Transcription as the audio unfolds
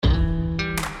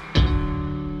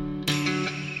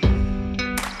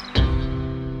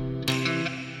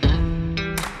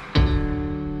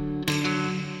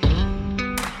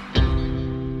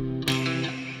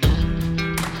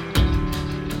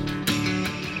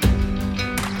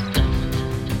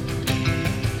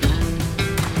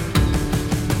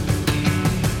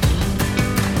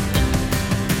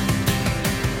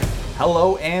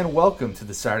Hello and welcome to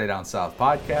the Saturday Down South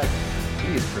podcast.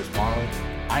 He is Chris Marler.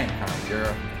 I am Connor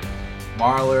O'Gara.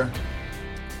 Marler,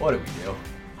 what do we do?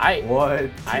 I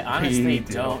honestly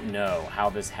don't know how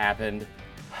this happened.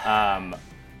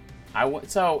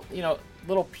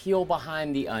 Little peel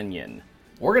behind the onion.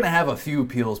 We're going to have a few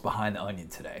peels behind the onion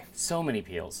today. So many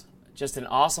peels. Just an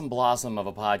awesome blossom of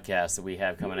a podcast that we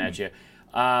have coming at you.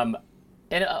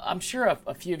 And I'm sure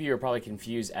a few of you are probably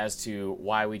confused as to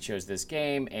why we chose this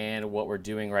game and what we're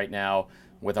doing right now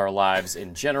with our lives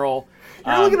in general.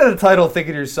 You're looking at the title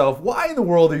thinking to yourself, why in the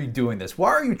world are you doing this?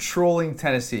 Why are you trolling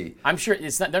Tennessee? I'm sure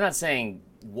they're not saying,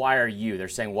 why are you? They're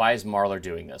saying, why is Marler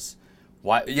doing this?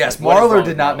 Why? Yes, Marler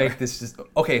did not make this.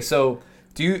 Okay, so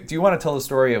do you want to tell the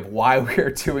story of why we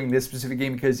are doing this specific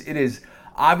game? Because it is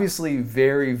obviously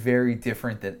very, very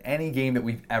different than any game that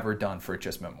we've ever done for It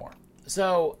Just Meant More.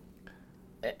 So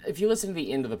if you listen to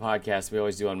the end of the podcast we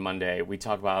always do on Monday, we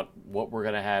talk about what we're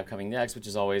going to have coming next, which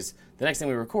is always the next thing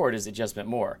we record is It Just Meant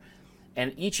More.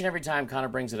 And each and every time Connor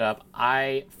brings it up,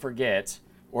 I forget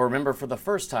or remember for the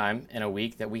first time in a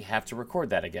week that we have to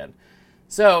record that again.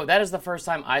 So that is the first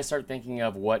time I start thinking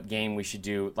of what game we should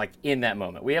do like in that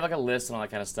moment. We have like a list and all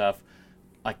that kind of stuff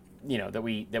like, you know, that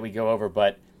we go over,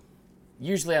 but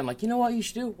usually I'm like, you know what you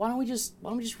should do? Why don't we just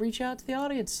reach out to the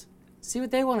audience, see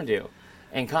what they want to do?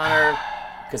 And Connor,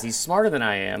 because he's smarter than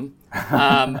I am.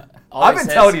 I've been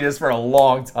telling you this for a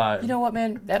long time. You know what,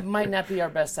 man? That might not be our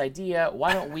best idea.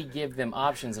 Why don't we give them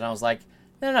options? And I was like,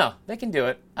 no, they can do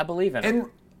it. I believe in it.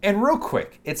 And real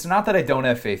quick, it's not that I don't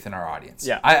have faith in our audience.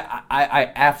 Yeah.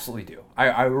 I absolutely do.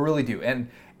 I really do. And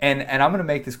I'm going to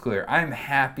make this clear. I'm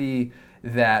happy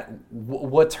that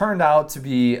what turned out to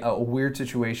be a weird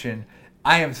situation,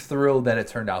 I am thrilled that it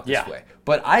turned out this way.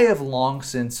 But I have long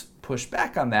since pushed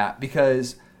back on that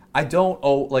because I don't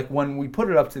like when we put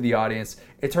it up to the audience,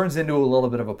 it turns into a little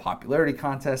bit of a popularity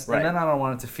contest. Right. And then I don't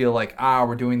want it to feel like,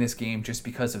 we're doing this game just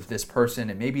because of this person.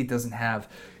 And maybe it doesn't have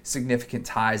significant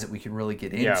ties that we can really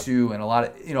get into. Yeah. And a lot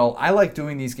of, I like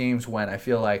doing these games when I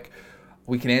feel like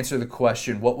we can answer the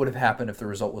question, what would have happened if the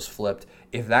result was flipped?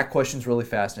 If that question's really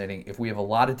fascinating, if we have a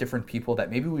lot of different people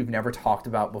that maybe we've never talked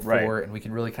about before, and we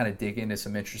can really kind of dig into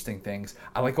some interesting things.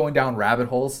 I like going down rabbit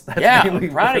holes. That's mainly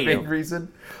the big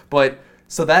reason. But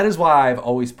so that is why I've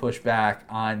always pushed back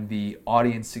on the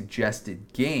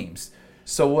audience-suggested games.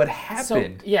 So what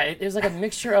happened? So, it was like a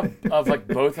mixture of like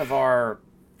both of our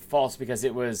faults because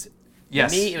it was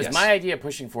my idea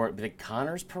pushing for it, but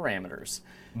Connor's parameters.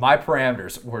 My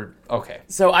parameters were okay.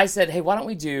 So I said, hey, why don't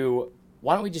we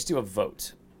just do a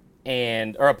vote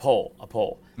or a poll?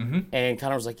 Mm-hmm. And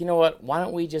Connor was like, you know what? Why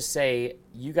don't we just say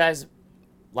you guys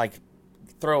like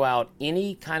throw out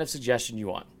any kind of suggestion you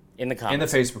want in the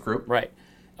comments. In the Facebook group. Right.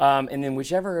 And then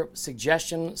whichever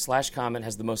suggestion/comment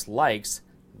has the most likes,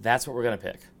 that's what we're going to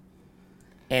pick.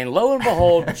 And lo and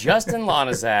behold, Justin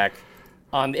Lonizak,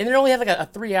 and it only had like a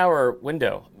 3-hour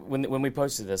window when we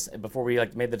posted this before we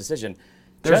like made the decision.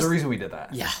 There's a reason we did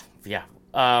that. Yeah.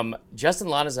 Justin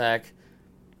Lonizak,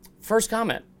 first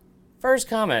comment.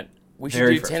 We should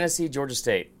do Tennessee, Georgia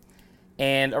State.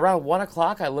 And around 1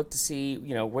 o'clock, I looked to see,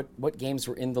 what games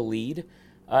were in the lead,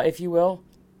 if you will.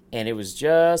 And it was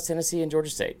just Tennessee and Georgia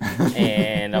State.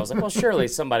 And I was like, well, surely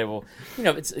somebody will,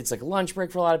 it's like a lunch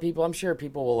break for a lot of people. I'm sure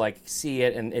people will like see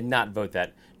it and not vote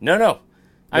that. No.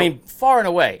 I mean, far and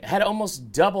away. It had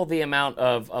almost double the amount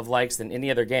of likes than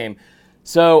any other game.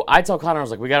 So I told Connor, I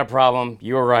was like, we got a problem.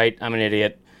 You were right. I'm an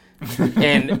idiot.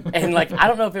 and like, I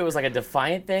don't know if it was like a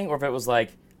defiant thing or if it was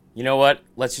like, you know what?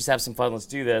 Let's just have some fun. Let's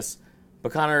do this.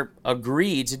 But Connor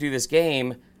agreed to do this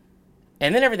game.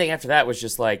 And then everything after that was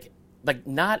just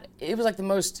it was like the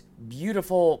most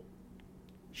beautiful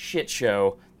shit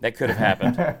show that could have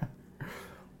happened.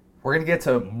 We're going to get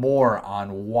to more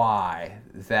on why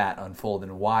that unfolded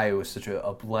and why it was such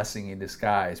a blessing in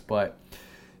disguise. But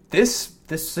this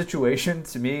situation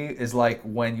to me is like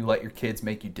when you let your kids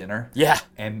make you dinner. Yeah.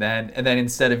 And then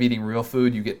instead of eating real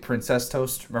food, you get Princess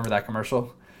Toast. Remember that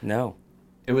commercial? No.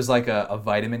 It was like a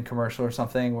vitamin commercial or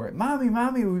something where, Mommy,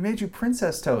 we made you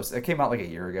Princess Toast. It came out like a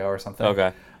year ago or something.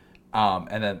 Okay.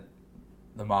 And then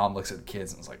the mom looks at the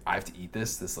kids and is like, I have to eat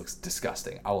this? This looks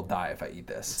disgusting. I will die if I eat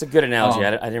this. It's a good analogy.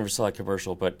 I never saw that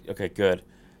commercial, but okay, good.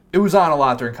 It was on a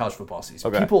lot during college football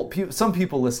season. Okay. Some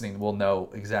people listening will know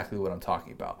exactly what I'm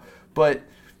talking about. But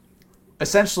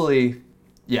essentially,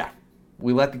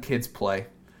 we let the kids play.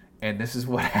 And this is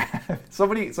what happened.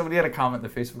 Somebody had a comment in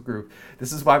the Facebook group.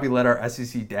 This is why we let our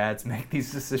SEC dads make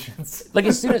these decisions. Like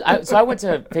as soon as I went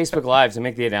to Facebook Live to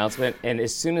make the announcement, and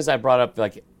as soon as I brought up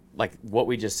like what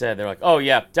we just said, they're like, "Oh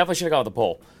yeah, definitely should have gone with the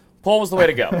poll. Poll was the way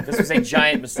to go. This was a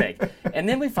giant mistake." And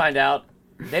then we find out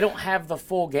they don't have the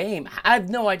full game. I have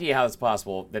no idea how it's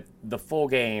possible that the full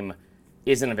game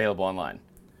isn't available online.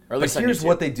 Or at least but here's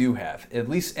what they do have, at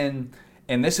least, and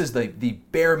this is the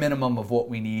bare minimum of what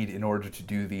we need in order to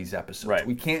do these episodes. Right.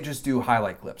 We can't just do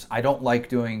highlight clips. I don't like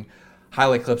doing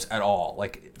highlight clips at all.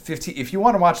 Like 15, if you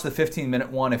want to watch the 15-minute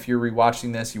one, if you're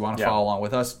rewatching this, you want to follow along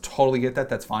with us, totally get that.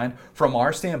 That's fine. From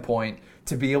our standpoint,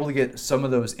 to be able to get some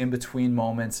of those in-between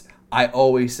moments, I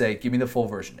always say, give me the full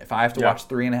version. If I have to watch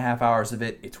 3.5 hours of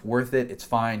it, it's worth it. It's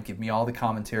fine. Give me all the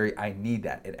commentary. I need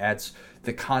that. It adds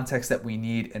the context that we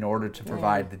need in order to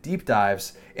provide the deep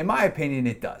dives. In my opinion,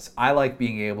 it does. I like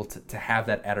being able to have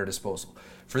that at our disposal.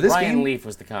 For this Ryan game, Leaf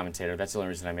was the commentator. That's the only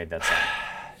reason I made that sound.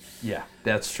 Yeah,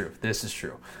 that's true. This is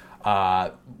true.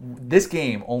 This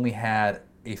game only had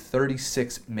a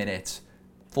 36-minute,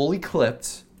 fully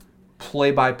clipped,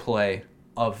 play-by-play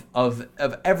of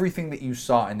everything that you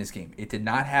saw in this game. It did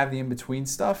not have the in-between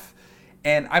stuff,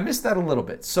 and I missed that a little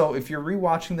bit. So if you're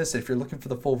rewatching this, if you're looking for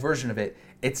the full version of it,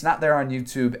 it's not there on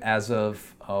YouTube as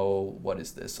of, what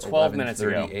is this? 12 minutes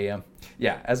ago. 11:30 a.m.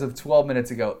 Yeah, as of 12 minutes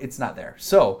ago, it's not there.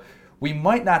 So we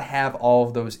might not have all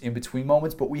of those in-between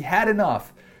moments, but we had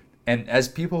enough. And as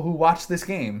people who watched this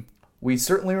game, we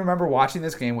certainly remember watching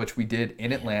this game, which we did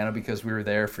in Atlanta because we were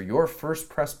there for your first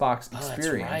press box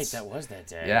experience. That's right. That was that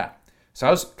day. Yeah. So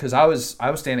I was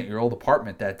staying at your old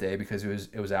apartment that day because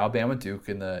it was Alabama Duke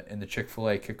in the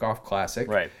Chick-fil-A kickoff classic.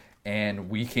 Right. And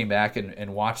we came back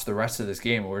and watched the rest of this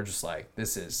game, and we're just like,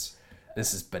 this is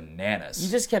bananas. You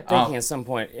just kept thinking at some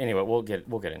point. Anyway, we'll get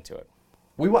into it.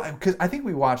 Because I think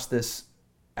we watched this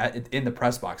in the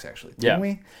press box actually, didn't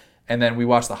we? And then we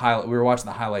watched the highlight. We were watching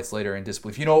the highlights later in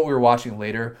disbelief. You know what we were watching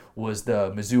later was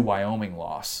the Mizzou-Wyoming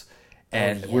loss,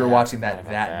 and we were watching that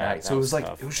night. So it was like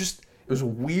tough. It was a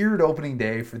weird opening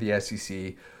day for the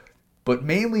SEC, but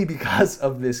mainly because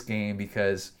of this game,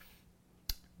 because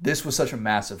this was such a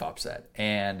massive upset,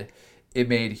 and it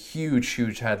made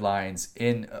huge headlines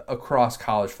across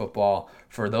college football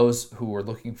for those who were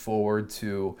looking forward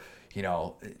to,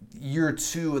 year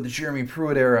 2 of the Jeremy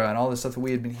Pruitt era and all this stuff that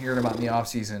we had been hearing about in the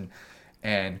offseason.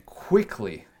 And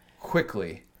quickly,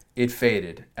 it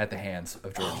faded at the hands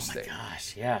of Georgia State. Oh, my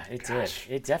gosh. Yeah, it did.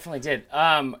 It definitely did.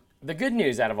 The good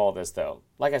news out of all this, though,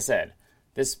 like I said,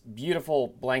 this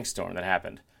beautiful blank storm that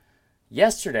happened.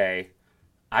 Yesterday,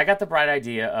 I got the bright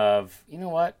idea of, you know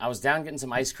what? I was down getting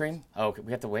some ice cream. Oh,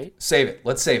 we have to wait? Save it.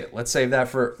 Let's save it. Let's save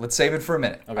it for a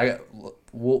minute. Okay.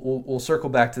 We'll circle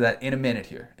back to that in a minute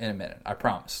here. In a minute, I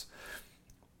promise.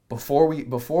 Before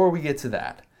we get to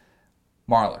that,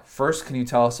 Marler, first, can you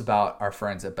tell us about our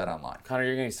friends at BetOnline? Connor,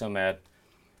 you're gonna be so mad.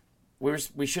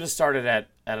 We should have started at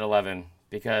 11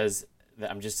 because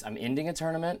I'm ending a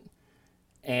tournament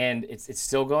and it's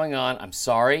still going on. I'm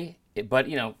sorry, but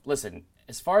listen.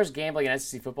 As far as gambling in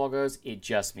SEC football goes, it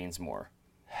just means more.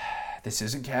 This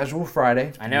isn't Casual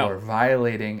Friday. I know. You are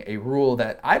violating a rule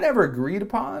that I never agreed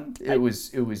upon. It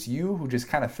was you who just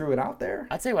kind of threw it out there.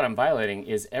 I'd say what I'm violating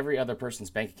is every other person's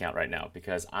bank account right now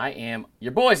because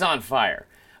your boy's on fire.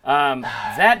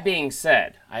 That being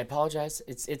said, I apologize.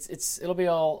 It'll be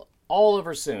all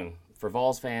over soon for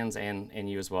Vols fans and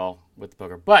you as well with the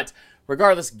poker. But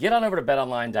regardless, get on over to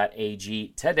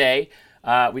betonline.ag today.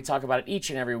 We talk about it each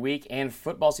and every week, and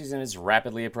football season is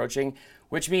rapidly approaching,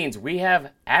 which means we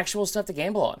have actual stuff to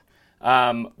gamble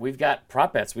on. We've got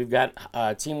prop bets. We've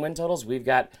got team win totals. We've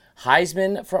got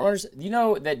Heisman frontrunners. You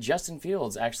know that Justin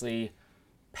Fields actually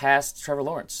passed Trevor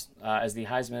Lawrence as the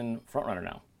Heisman frontrunner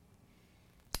now.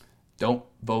 Don't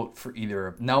vote for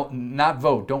either. No, not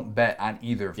vote. Don't bet on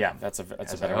either of them. Yeah, that's a better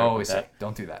way to always put that. say.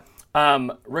 Don't do that.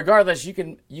 Regardless, you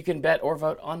can bet or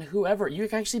vote on whoever. You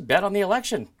can actually bet on the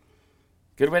election.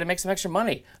 Good way to make some extra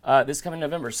money this coming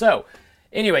November. So,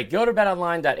 anyway, go to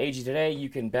betonline.ag today. You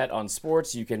can bet on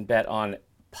sports. You can bet on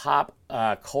pop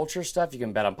culture stuff. You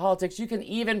can bet on politics. You can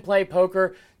even play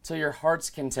poker till your heart's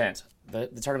content. The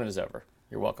tournament is over.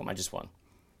 You're welcome. I just won.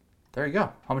 There you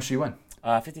go. How much did you win?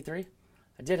 53.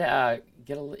 I did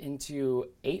get into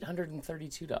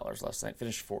 $832 last night.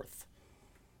 Finished 4th.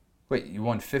 Wait, you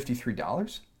won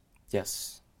 $53?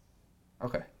 Yes.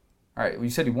 Okay. All right. Well,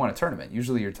 you said you won a tournament.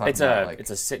 Usually you're talking about like...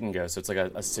 It's a sit and go, so it's like a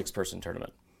 6-person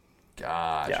tournament.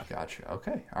 Gotcha.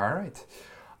 Okay. All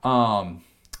right.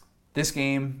 This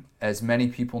game, as many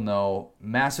people know,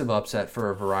 massive upset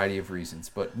for a variety of reasons,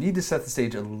 but need to set the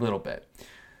stage a little bit.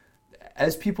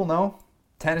 As people know,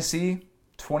 Tennessee,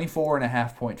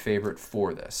 24.5-point favorite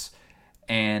for this.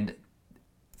 And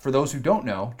for those who don't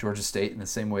know, Georgia State, in the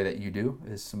same way that you do,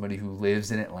 as somebody who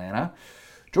lives in Atlanta,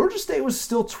 Georgia State was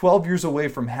still 12 years away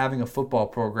from having a football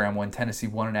program when Tennessee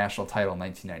won a national title in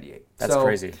 1998. That's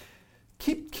crazy.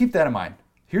 Keep that in mind.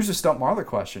 Here's a Stump Marler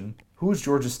question. Who's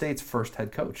Georgia State's first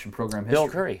head coach in program history? Bill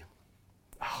Curry.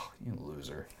 Oh, you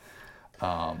loser.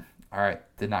 All right,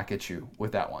 did not get you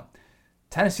with that one.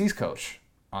 Tennessee's coach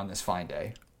on this fine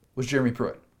day was Jeremy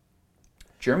Pruitt.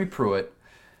 Jeremy Pruitt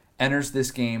enters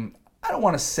this game. I don't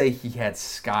want to say he had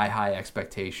sky-high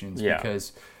expectations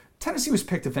because Tennessee was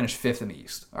picked to finish 5th in the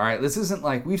East. All right, this isn't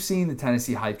like we've seen the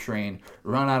Tennessee hype train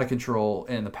run out of control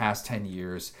in the past 10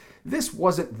 years. This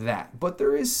wasn't that, but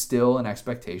there is still an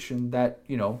expectation that,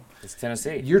 it's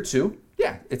Tennessee. Year 2.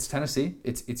 Yeah, it's Tennessee.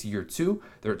 It's year 2.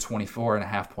 They're a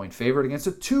 24.5-point favorite against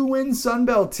a 2-win Sun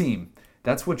Belt team.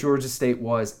 That's what Georgia State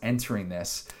was entering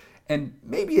this. And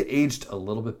maybe it aged a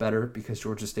little bit better because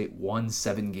Georgia State won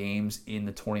 7 games in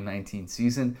the 2019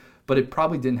 season, but it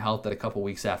probably didn't help that a couple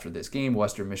weeks after this game,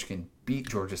 Western Michigan beat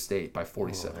Georgia State by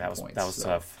 47 points. That was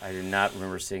tough. I do not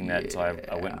remember seeing that until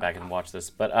I went back and watched this.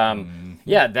 But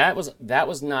that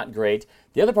was not great.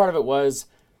 The other part of it was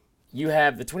you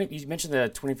have you mentioned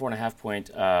the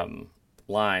 24.5-point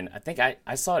line. I think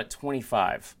I saw it at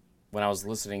 25 when I was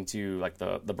listening to like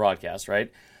the broadcast, right?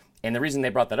 And the reason they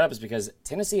brought that up is because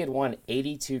Tennessee had won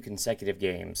 82 consecutive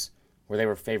games where they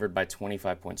were favored by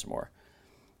 25 points or more.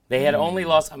 They had only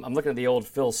lost, I'm looking at the old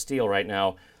Phil Steele right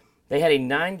now, they had a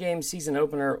 9-game season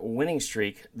opener winning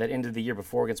streak that ended the year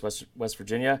before against West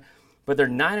Virginia, but they're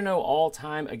 9-0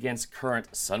 all-time against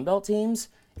current Sun Belt teams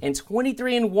and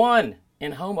 23-1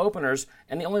 in home openers,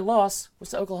 and the only loss was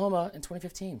to Oklahoma in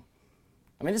 2015.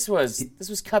 I mean, this was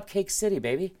Cupcake City,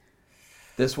 baby.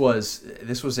 This was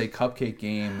a cupcake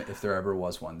game if there ever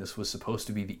was one. This was supposed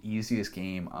to be the easiest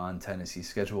game on Tennessee's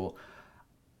schedule.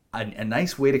 A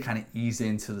nice way to kind of ease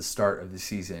into the start of the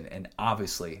season, and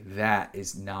obviously that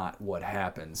is not what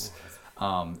happens.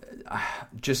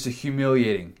 Just a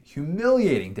humiliating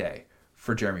day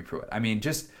for Jeremy Pruitt. I mean,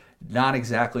 just not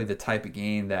exactly the type of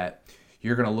game that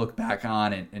you're going to look back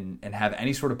on and have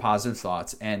any sort of positive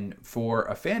thoughts. And for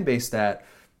a fan base that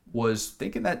was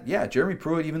thinking that, Jeremy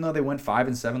Pruitt, even though they went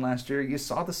 5-7 last year, you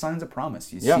saw the signs of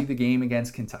promise. You see the game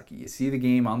against Kentucky. You see the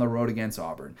game on the road against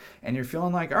Auburn. And you're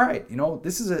feeling like, all right,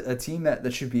 this is a team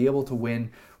that should be able to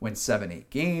win 7-8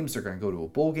 games. They're going to go to a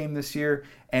bowl game this year.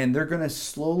 And they're going to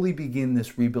slowly begin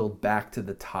this rebuild back to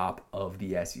the top of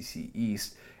the SEC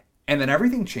East. And then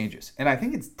everything changes. And I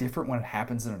think it's different when it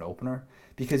happens in an opener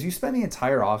because you spend the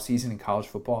entire offseason in college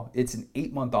football. It's an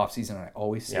 8-month offseason, and I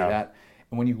always say that.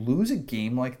 And when you lose a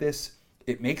game like this,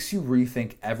 it makes you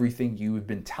rethink everything you have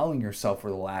been telling yourself for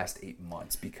the last 8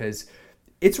 months because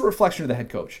it's a reflection of the head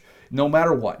coach, no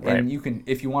matter what. Right. And you can,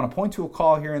 if you want to point to a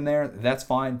call here and there, that's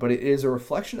fine. But it is a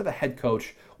reflection of the head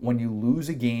coach when you lose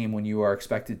a game when you are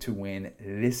expected to win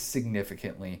this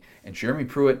significantly. And Jeremy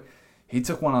Pruitt, he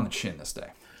took one on the chin this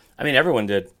day. I mean, everyone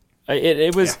did.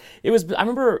 It was. I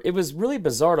remember it was really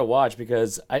bizarre to watch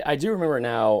because I do remember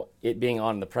now it being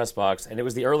on the press box, and it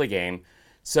was the early game.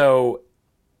 So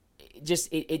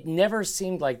it never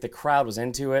seemed like the crowd was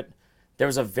into it. There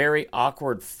was a very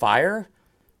awkward fire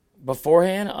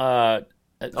beforehand.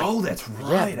 That's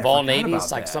right. Yeah, Ball Navy,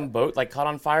 like some boat like caught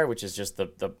on fire, which is just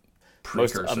the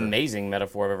most amazing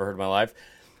metaphor I've ever heard in my life.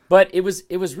 But it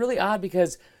was really odd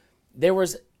because there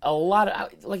was a lot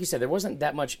of, like you said, there wasn't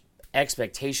that much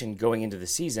expectation going into the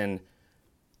season,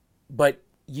 but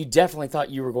you definitely thought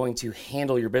you were going to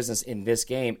handle your business in this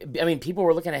game. I mean, people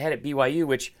were looking ahead at BYU,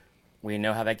 which we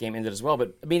know how that game ended as well.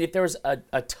 But, I mean, if there was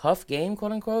a tough game,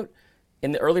 quote-unquote,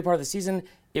 in the early part of the season,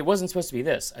 it wasn't supposed to be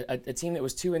this. A team that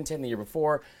was 2-10 the year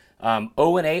before,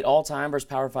 0-8 all-time versus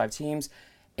Power 5 teams.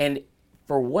 And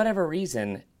for whatever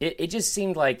reason, it just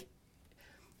seemed like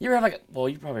you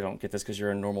probably don't get this because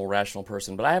you're a normal, rational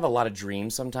person, but I have a lot of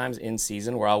dreams sometimes in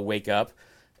season where I'll wake up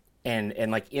and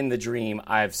like in the dream,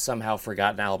 I've somehow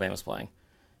forgotten Alabama's playing.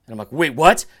 And I'm like, wait,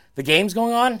 what? The game's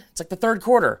going on? It's like the third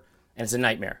quarter. And it's a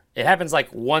nightmare. It happens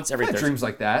like once every I've had dreams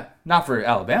like that. Not for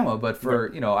Alabama, but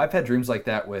for, I've had dreams like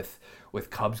that with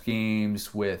Cubs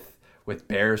games, with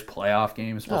Bears playoff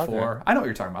games before. Okay. I know what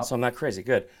you're talking about. So I'm not crazy.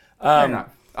 Good. You're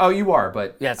not. Oh, you are,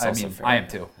 but yeah, it's also fair. I am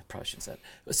too. I probably shouldn't have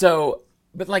said. So,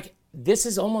 but like, this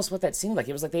is almost what that seemed like.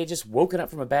 It was like they had just woken up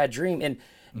from a bad dream. And,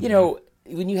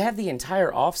 when you have the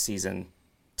entire offseason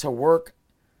to work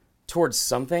towards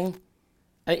something,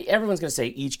 everyone's going to say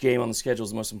each game on the schedule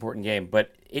is the most important game,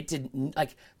 but it didn't,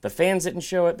 like, the fans didn't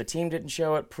show it, the team didn't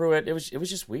show it, Pruitt, it was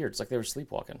just weird. It's like they were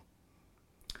sleepwalking.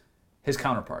 His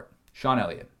counterpart, Sean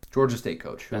Elliott, Georgia State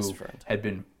coach, who had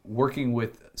been working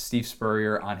with Steve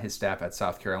Spurrier on his staff at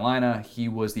South Carolina. He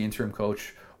was the interim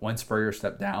coach when Spurrier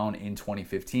stepped down in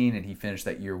 2015, and he finished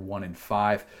that year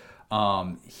 1-5.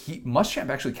 Muschamp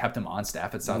actually kept him on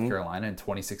staff at South Carolina in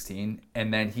 2016,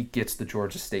 and then he gets the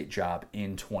Georgia State job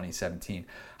in 2017.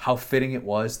 How fitting it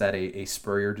was that a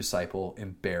Spurrier disciple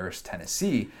embarrassed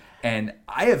Tennessee. And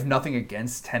I have nothing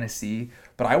against Tennessee,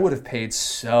 but I would have paid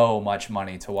so much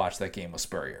money to watch that game with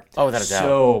Spurrier. Oh, without a doubt.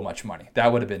 So much money.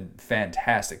 That would have been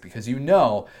fantastic because you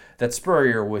know that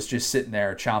Spurrier was just sitting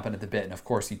there chomping at the bit. And, of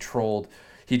course, he trolled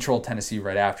Tennessee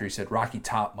right after. He said Rocky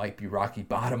Top might be Rocky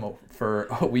Bottom for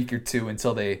a week or two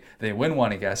until they win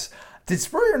one, I guess. Did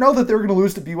Spurrier know that they were going to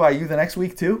lose to BYU the next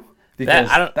week too? Because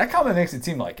that comment makes it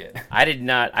seem like it. I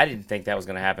didn't think that was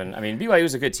going to happen. I mean, BYU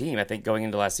was a good team, I think, going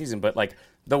into last season, but like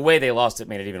the way they lost it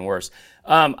made it even worse.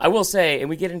 I will say, and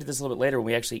we get into this a little bit later when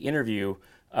we actually interview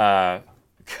the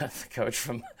coach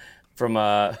from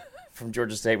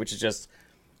Georgia State, which is just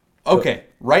okay.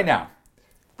 Right now,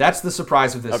 that's the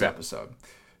surprise of this episode.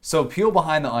 So peel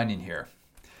behind the onion here.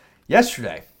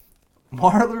 Yesterday,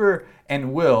 Marler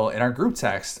and Will in our group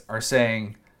text are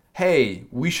saying, hey,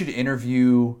 we should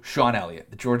interview Sean Elliott,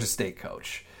 the Georgia State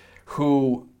coach,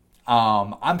 who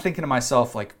I'm thinking to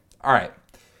myself, like, all right,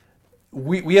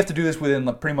 we have to do this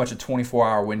within pretty much a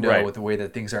 24-hour window with the way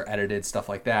that things are edited, stuff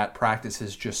like that. Practice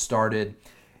has just started.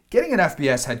 Getting an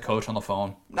FBS head coach on the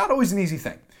phone, not always an easy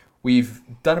thing. We've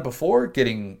done it before,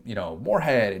 getting,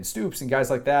 Moorhead and Stoops and guys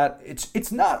like that.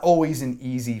 It's not always an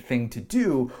easy thing to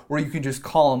do where you can just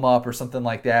call them up or something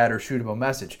like that or shoot them a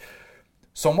message.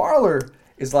 So Marler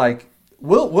is like,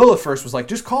 Will at first was like,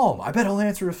 just call him. I bet he'll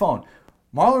answer the phone.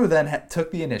 Marler then took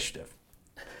the initiative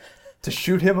to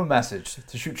shoot him a message,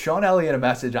 to shoot Sean Elliott a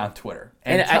message on Twitter.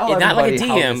 And tell not like a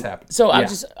everybody how this happened. DM. So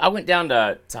I went down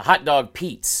to Hot Dog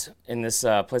Pete's in this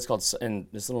place in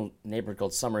this little neighborhood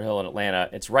called Summerhill in Atlanta.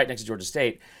 It's right next to Georgia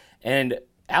State. And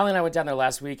Allie and I went down there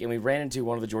last week, and we ran into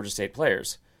one of the Georgia State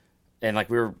players. And like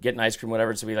we were getting ice cream,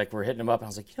 whatever, so we were hitting him up. And I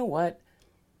was like, you know what?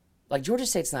 Like, Georgia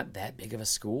State's not that big of a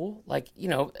school. Like,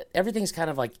 everything's kind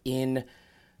of like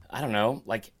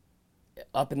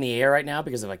up in the air right now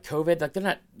because of like COVID.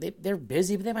 Like, they're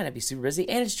busy, but they might not be super busy.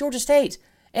 And it's Georgia State.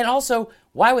 And also,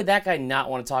 why would that guy not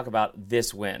want to talk about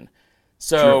this win?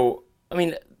 So, true. I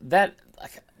mean,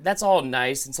 that's all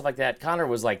nice and stuff like that. Connor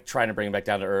was like trying to bring him back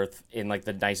down to earth in like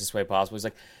the nicest way possible. He's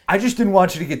like, I just didn't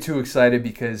want you to get too excited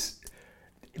because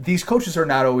these coaches are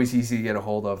not always easy to get a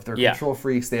hold of. They're control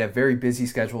freaks. They have very busy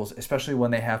schedules, especially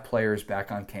when they have players back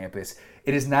on campus.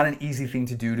 It is not an easy thing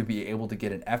to do to be able to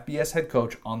get an FBS head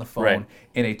coach on the phone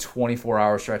in a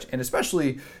 24-hour stretch, and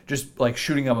especially just like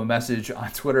shooting them a message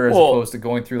on Twitter as opposed to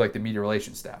going through like the media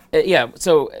relations staff.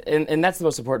 So and that's the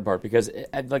most important part because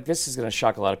like this is going to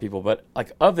shock a lot of people, but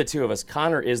like of the two of us,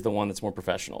 Connor is the one that's more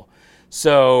professional.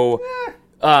 So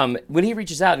when he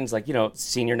reaches out and he's like,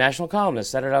 senior national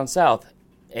columnist, Saturday Down South,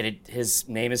 and his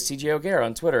name is CJ O'Gara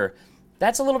on Twitter.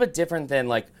 That's a little bit different than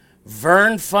like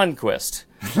Vern Funquist,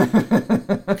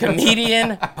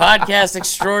 comedian, podcast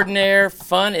extraordinaire,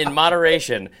 fun in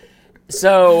moderation.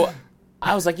 So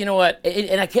I was like, you know what?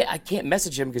 And I can't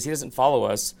message him because he doesn't follow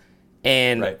us.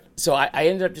 And so I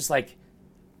ended up just like,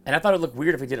 and I thought it looked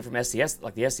weird if we did it from SDS,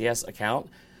 like the SDS account.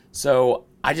 So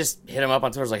I just hit him up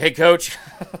on Twitter. I was like, hey, coach,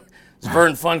 it's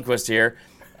Vern Funquist here.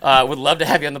 Would love to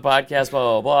have you on the podcast,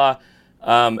 blah, blah, blah.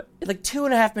 Like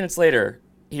 2.5 minutes later,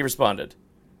 he responded.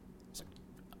 I was like,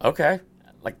 okay,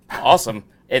 like awesome.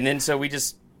 And then so we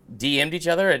just DM'd each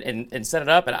other and set it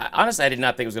up. And honestly, I did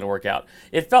not think it was going to work out.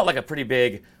 It felt like a pretty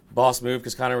big boss move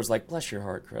because Connor was like, bless your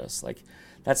heart, Chris. Like,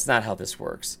 that's not how this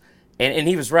works. And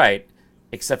he was right,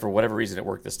 except for whatever reason it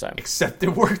worked this time. Except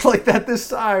it worked like that this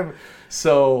time.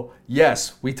 So,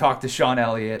 yes, we talked to Sean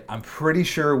Elliott. I'm pretty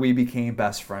sure we became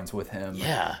best friends with him.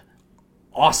 Yeah.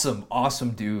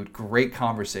 Awesome dude. Great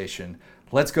conversation.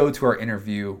 Let's go to our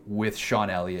interview with Sean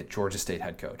Elliott, Georgia State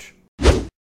head coach.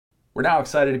 We're now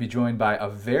excited to be joined by a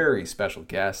very special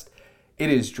guest. It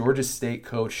is Georgia State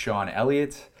coach Sean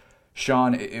Elliott.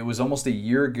 Sean, it was almost a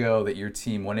year ago that your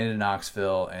team went into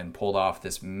Knoxville and pulled off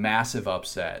this massive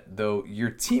upset, though your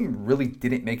team really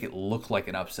didn't make it look like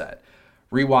an upset.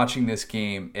 Rewatching this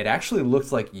game, it actually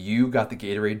looked like you got the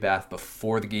Gatorade bath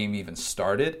before the game even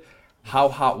started. How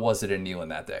hot was it in Neyland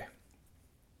that day?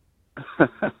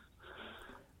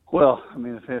 Well, I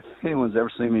mean, if anyone's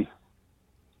ever seen me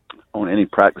on any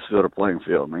practice field or playing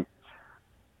field, I mean,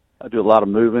 I do a lot of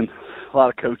moving, a lot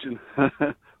of coaching,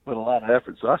 with a lot of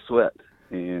effort, so I sweat.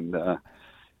 And,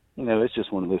 it's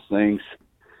just one of those things.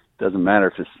 Doesn't matter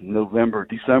if it's November or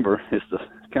December. It's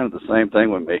kind of the same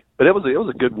thing with me. But it was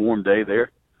a good warm day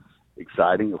there.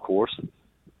 Exciting, of course.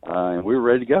 And we were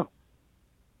ready to go.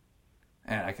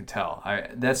 And I could tell.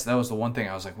 That was the one thing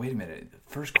I was like, wait a minute.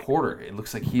 First quarter, it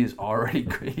looks like he has already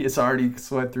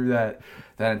sweat through that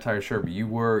entire shirt. But you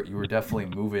were definitely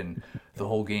moving the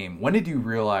whole game. When did you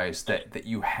realize that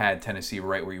you had Tennessee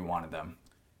right where you wanted them?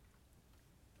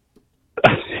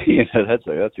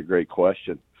 That's a great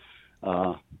question.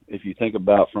 If you think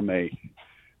about from a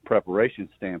preparation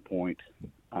standpoint,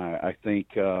 I think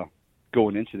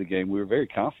going into the game we were very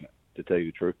confident, to tell you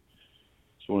the truth.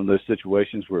 It's one of those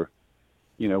situations where,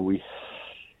 we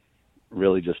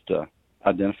really just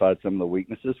identified some of the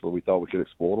weaknesses where we thought we could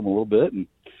exploit them a little bit, and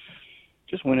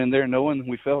just went in there knowing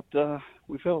we felt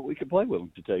we could play with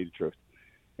them, to tell you the truth.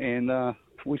 And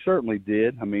we certainly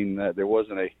did. I mean, there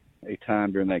wasn't a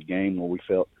time during that game where we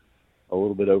felt a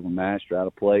little bit overmatched or out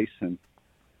of place, and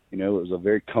it was a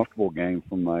very comfortable game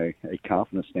from a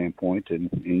confidence standpoint, and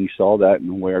you saw that in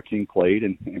the way our team played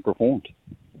and performed.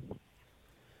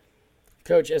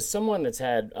 Coach, as someone that's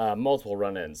had multiple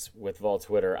run-ins with Vol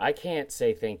Twitter, I can't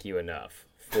say thank you enough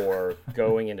for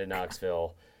going into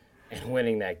Knoxville and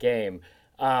winning that game.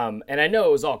 And I know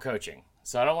it was all coaching,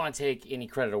 so I don't want to take any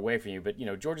credit away from you. But,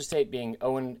 Georgia State being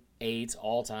 0-8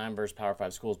 all-time versus Power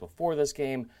 5 schools before this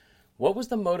game, what was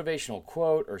the motivational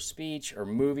quote or speech or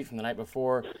movie from the night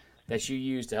before that you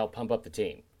used to help pump up the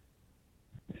team?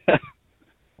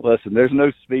 Listen, there's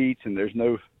no speech and there's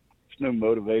no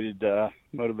motivational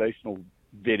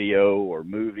video or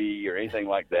movie or anything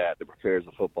like that prepares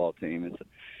a football team.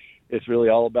 It's really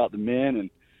all about the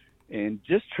men and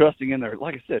just trusting in their,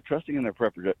 like I said, trusting in their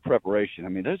preparation. I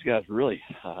mean, those guys really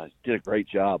did a great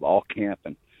job all camp,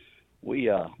 and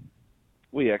we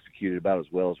executed about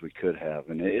as well as we could have.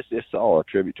 And it's all a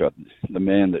tribute to the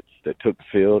men that took the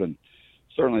field, and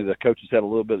certainly the coaches had a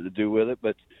little bit to do with it.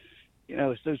 But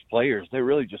it's those players. They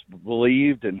really just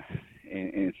believed and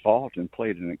fought and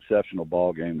played an exceptional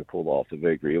ball game to pull off the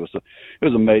victory. It was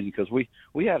amazing because we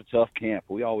had a tough camp.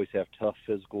 We always have tough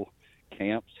physical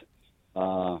camps. It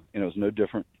was no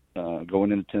different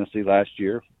going into Tennessee last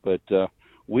year. But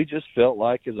we just felt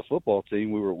like as a football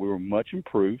team we were much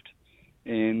improved,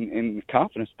 and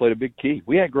confidence played a big key.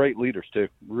 We had great leaders too.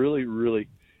 Really, really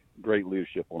great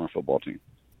leadership on our football team.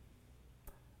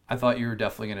 I thought you were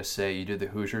definitely going to say you did the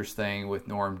Hoosiers thing with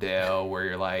Norm Dale, where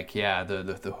you're like, yeah,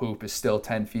 the hoop is still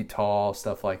 10 feet tall,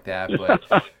 stuff like that. But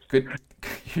good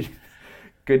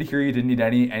to hear you didn't need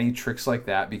any tricks like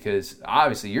that, because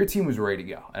obviously your team was ready to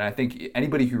go. And I think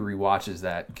anybody who rewatches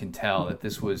that can tell that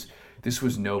this was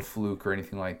no fluke or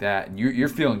anything like that. And you're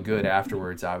feeling good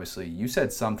afterwards, obviously. You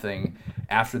said something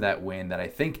after that win that I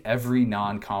think every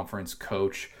non-conference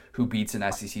coach who beats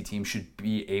an SEC team should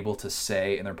be able to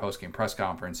say in their post-game press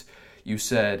conference. You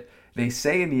said, they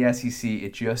say in the SEC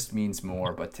it just means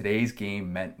more, but today's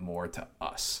game meant more to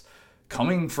us.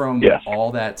 Coming from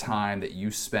all that time that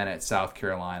you spent at South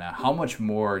Carolina, how much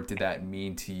more did that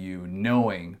mean to you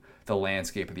knowing the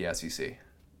landscape of the SEC?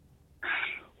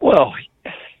 Well,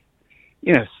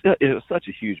 it was such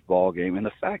a huge ball game, and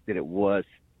the fact that it was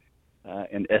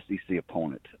an SEC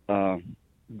opponent,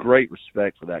 great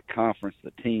respect for that conference,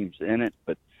 the teams in it,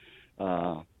 but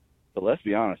let's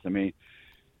be honest. I mean,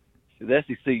 the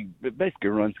SEC basically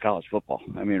runs college football.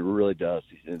 I mean, it really does.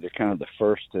 They're kind of the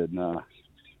first to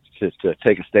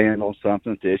take a stand on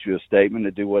something, to issue a statement,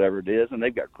 to do whatever it is, and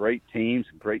they've got great teams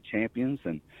and great champions.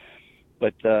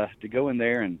 But to go in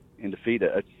there and defeat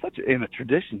in a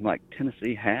tradition like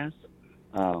Tennessee has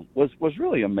was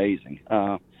really amazing.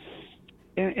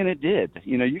 And it did.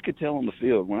 You could tell on the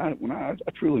field when I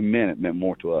truly meant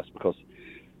more to us, because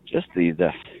just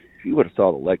if you would have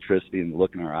saw the electricity and the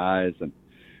look in our eyes and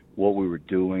what we were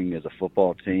doing as a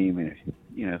football team, and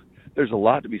there's a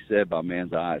lot to be said about a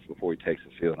man's eyes before he takes the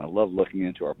field. And I love looking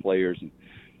into our players, and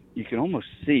you can almost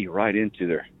see right into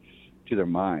their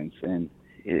minds, and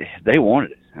they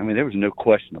wanted it. I mean, there was no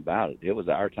question about it. It was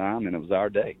our time and it was our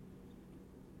day.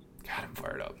 God, I'm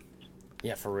fired up.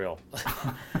 Yeah, for real.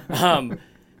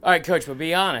 All right, Coach, but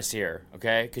be honest here,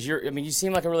 okay? Because you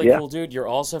seem like a really cool dude. You're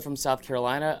also from South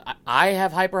Carolina. I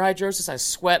have hyperhidrosis. I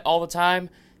sweat all the time,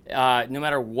 no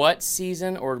matter what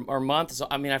season or month. So,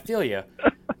 I feel you.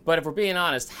 But if we're being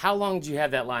honest, how long do you have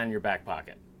that line in your back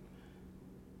pocket?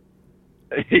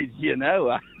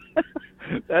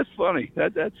 That's funny.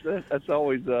 That's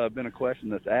always been a question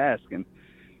that's asked, and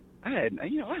I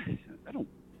don't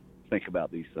think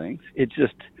about these things. It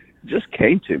just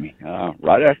came to me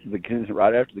right after the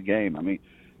game. I mean,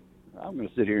 I'm going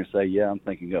to sit here and say, I'm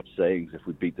thinking up sayings if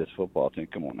we beat this football team.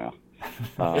 Come on now.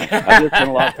 I just spent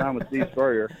a lot of time with Steve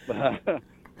Spurrier,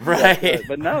 right?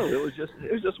 But no, it was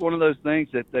just one of those things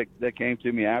that came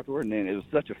to me afterward, and then it was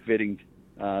such a fitting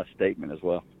statement as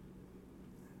well.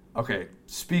 Okay,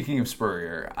 speaking of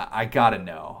Spurrier, I gotta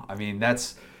know. I mean,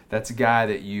 that's a guy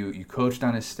that you coached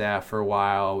on his staff for a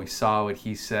while. We saw what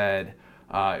he said.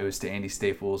 It was to Andy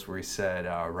Staples where he said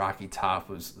Rocky Top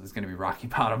was going to be Rocky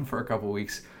Bottom for a couple of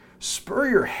weeks.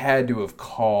 Spurrier had to have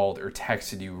called or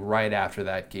texted you right after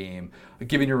that game,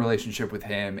 given your relationship with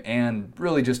him and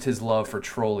really just his love for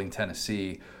trolling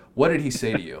Tennessee. What did he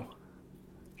say to you?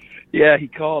 Yeah, he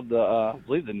called, I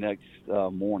believe, the next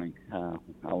morning.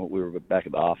 We were back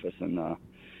at the office, and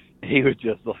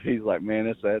he's like,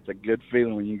 man, that's a good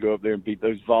feeling when you go up there and beat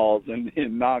those Vols in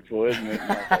Knoxville, isn't it?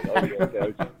 And I was like, oh, yeah,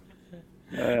 Coach.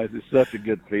 It's such a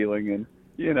good feeling. And,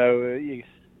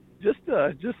 just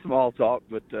small talk,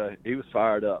 but he was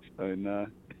fired up.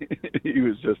 And he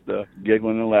was just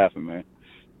giggling and laughing, man.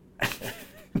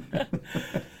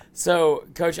 So,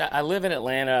 Coach, I live in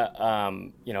Atlanta.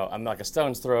 I'm like a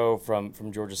stone's throw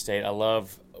from Georgia State. I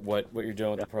love what you're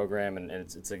doing with the program, and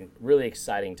it's a really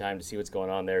exciting time to see what's going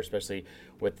on there, especially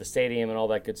with the stadium and all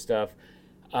that good stuff.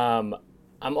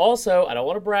 I'm also, I don't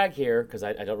want to brag here because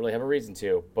I don't really have a reason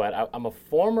to, but I'm a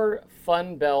former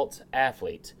Fun Belt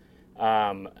athlete.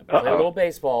 I played a little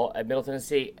baseball at Middle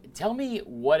Tennessee. Tell me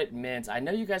what it meant. I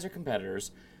know you guys are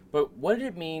competitors, but what did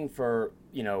it mean for,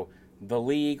 the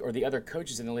league or the other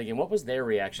coaches in the league, and what was their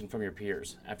reaction from your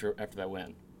peers after that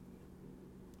win?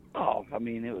 Oh, I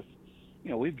mean, it was,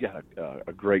 we've got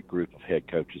a great group of head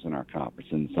coaches in our conference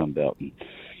in the Sun Belt. And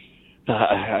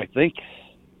I think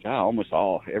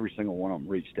every single one of them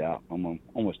reached out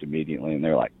almost immediately, and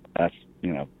they're like, that's,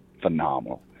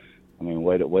 phenomenal. I mean,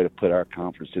 way to put our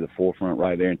conference to the forefront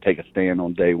right there and take a stand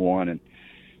on day one. And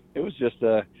it was just,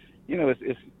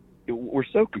 we're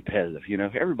so competitive,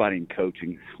 everybody in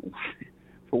coaching,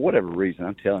 for whatever reason,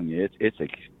 I'm telling you, it's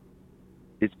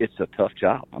a tough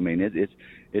job. I mean,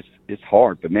 it's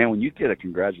hard, but man, when you get a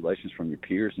congratulations from your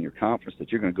peers and your conference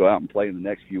that you're going to go out and play in the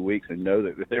next few weeks and know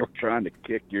that they were trying to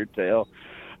kick your tail,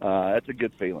 that's a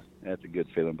good feeling. That's a good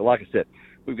feeling. But like I said,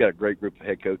 we've got a great group of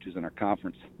head coaches in our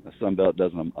conference. The Sun Belt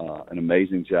does an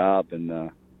amazing job,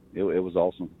 and it was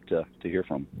awesome to hear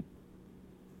from them.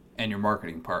 And your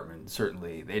marketing department,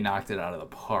 certainly, they knocked it out of the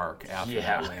park after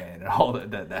that win. And all the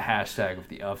hashtag with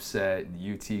the upset and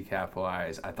the UT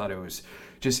capitalized. I thought it was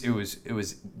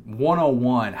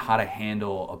 101 how to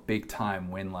handle a big-time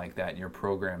win like that. And your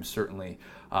program certainly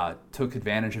took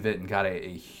advantage of it and got a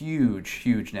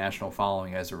huge national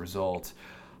following as a result.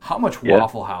 How much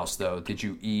Waffle House, though, did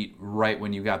you eat right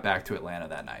when you got back to Atlanta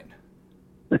that night?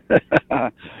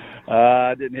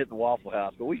 I didn't hit the Waffle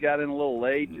House, but we got in a little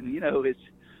late, and,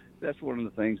 that's one of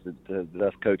the things that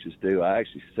us coaches do. I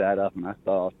actually sat up and I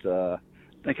thought, I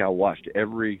think I watched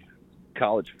every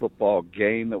college football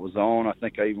game that was on. I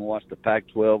think I even watched the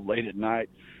Pac-12 late at night.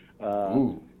 It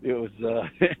was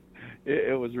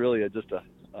it was really just a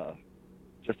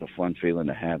fun feeling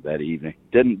to have that evening.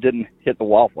 Didn't hit the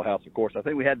Waffle House, of course. I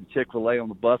think we had the Chick-fil-A on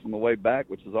the bus on the way back,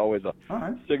 which is always a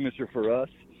signature for us.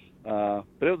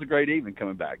 But it was a great evening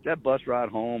coming back. That bus ride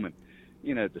home and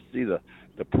to see the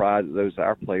pride that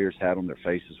our players had on their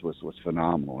faces was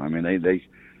phenomenal. I mean, they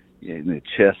the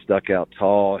chest stuck out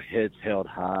tall, heads held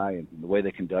high, and the way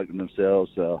they conducted themselves,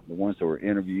 the ones that were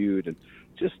interviewed, and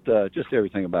just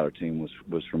everything about our team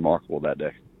was remarkable that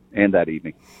day and that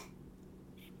evening.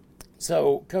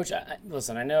 So, Coach,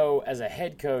 listen, I know as a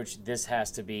head coach, this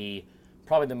has to be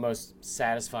probably the most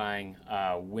satisfying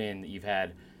win that you've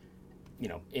had,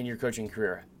 in your coaching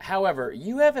career. However,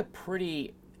 you have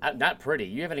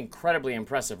you have an incredibly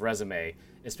impressive resume,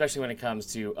 especially when it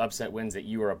comes to upset wins that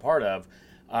you were a part of.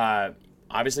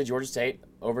 Obviously, Georgia State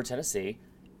over Tennessee,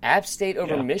 App State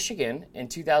over Michigan in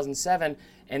 2007,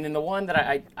 and then the one that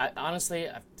I honestly,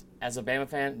 as a Bama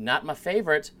fan, not my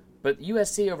favorite, but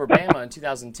USC over Bama in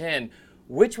 2010.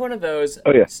 Which one of those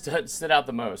stood out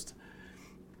the most?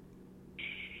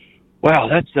 Wow,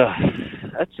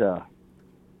 that's a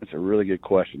really good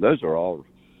question. Those are all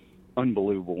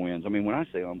unbelievable wins. I mean, when I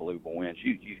say unbelievable wins,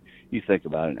 you think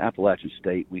about it. In Appalachian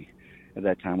State, at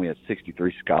that time we had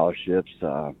 63 scholarships.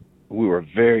 We were a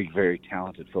very, very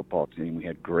talented football team. We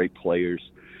had great players.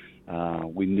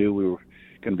 We knew we were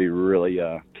going to be really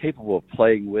capable of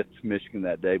playing with Michigan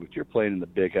that day. But you're playing in the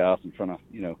big house in front of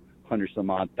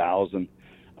 100-some-odd thousand,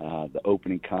 the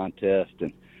opening contest,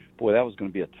 and boy, that was going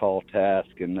to be a tall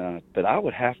task. And but I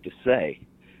would have to say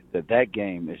that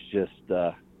game is just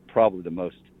probably the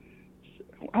most.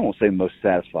 I won't say most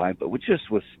satisfying, but it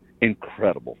just was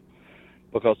incredible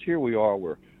because here we are,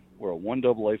 we're a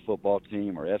 1AA football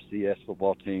team or FCS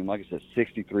football team. Like I said,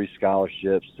 63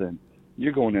 scholarships, and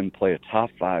you're going in and play a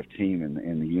top 5 team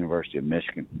in the University of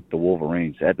Michigan, the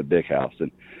Wolverines, at the Big House,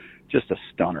 and just a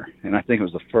stunner. And I think it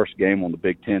was the first game on the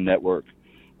Big Ten Network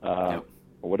or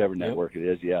whatever network it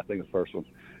is. Yeah, I think the first one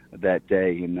that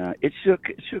day, and it shook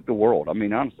the world. I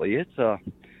mean, honestly, it's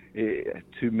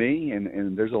to me,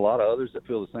 and there's a lot of others that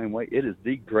feel the same way. It is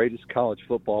the greatest college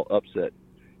football upset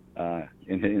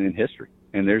in history,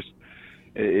 and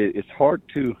it's hard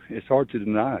to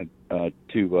deny that.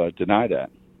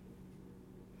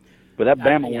 But that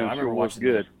Bama win sure was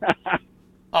good.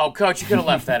 Oh, Coach, you could have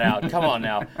left that out. Come on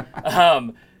now.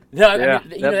 No, I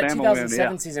mean, that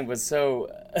 2007 season was so.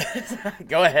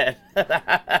 Go ahead.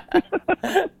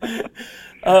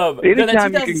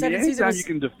 Anytime you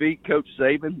can defeat Coach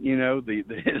Saban,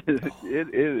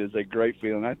 it is a great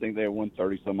feeling. I think they won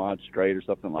 30 some odd straight or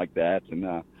something like that,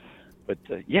 and but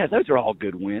those are all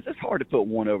good wins. It's hard to put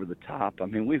one over the top. I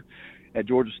mean, at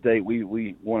Georgia State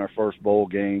we won our first bowl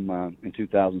game in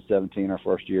 2017, our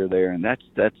first year there, and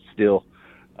that's still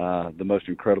the most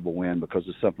incredible win because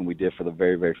it's something we did for the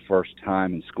very, very first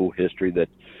time in school history that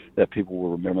people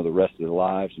will remember the rest of their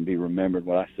lives and be remembered.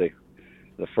 When I say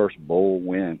the first bowl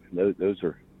win, those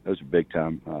are big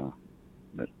time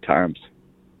times.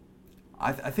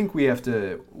 I think we have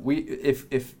to.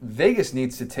 If Vegas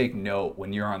needs to take note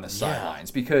when you're on the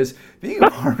sidelines, because being a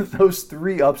part of those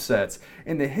three upsets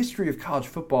in the history of college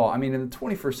football, I mean, in the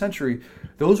 21st century,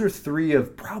 those are three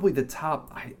of probably the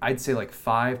top. I'd say like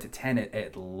 5 to 10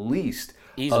 at least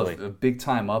easily of big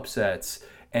time upsets.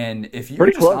 And if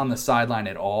you're just on the sideline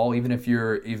at all, even if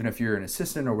you're an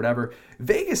assistant or whatever,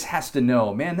 Vegas has to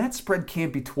know, man, that spread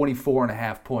can't be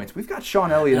 24.5 points. We've got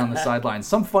Sean Elliott on the sideline.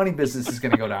 Some funny business is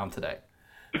going to go down today.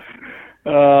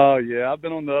 Oh, yeah. I've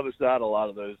been on the other side of a lot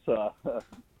of those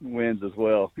wins as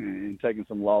well and taking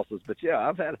some losses. But, yeah,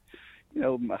 I've had,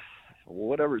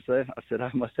 whatever it said, I said I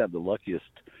must have the luckiest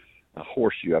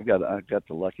horseshoe. I've got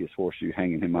the luckiest horseshoe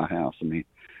hanging in my house. I mean,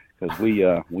 because we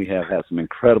have had some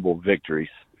incredible victories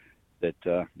that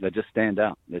just stand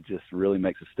out. That just really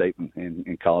makes a statement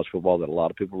in college football that a lot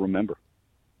of people remember.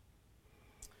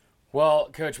 Well,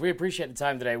 Coach, we appreciate the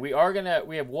time today. We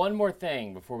have one more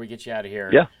thing before we get you out of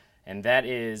here. Yeah. And that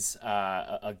is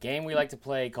a game we like to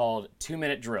play called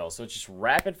 2-minute drill. So it's just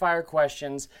rapid fire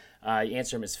questions. You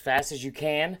answer them as fast as you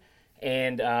can,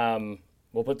 and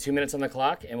we'll put 2 minutes on the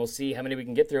clock, and we'll see how many we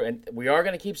can get through. And we are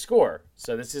going to keep score,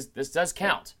 so this does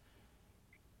count.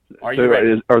 Are you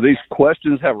ready? Are these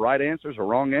questions have right answers or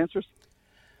wrong answers?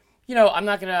 I'm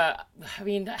not going to – I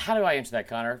mean, how do I answer that,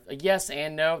 Connor? Yes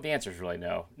and no? The answer is really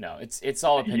no. No, it's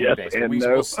all opinion-based. Yes and no?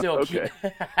 We'll still okay.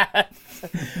 keep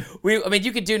 –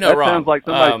 you could do no that wrong. That sounds like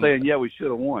somebody saying, yeah, we should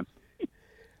have won.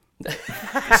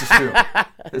 This is true.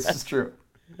 This is true.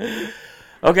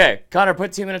 Okay, Connor,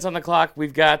 put 2 minutes on the clock.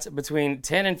 We've got between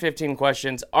 10 and 15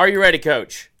 questions. Are you ready,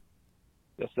 Coach?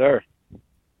 Yes, sir.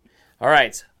 All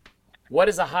right. What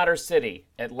is a hotter city,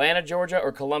 Atlanta, Georgia,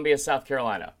 or Columbia, South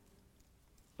Carolina?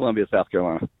 Columbia, South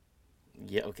Carolina.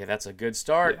 Yeah, okay, that's a good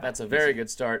start. Yeah, that's a very good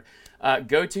start.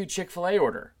 Go-to Chick-fil-A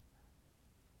order?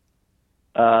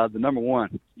 The number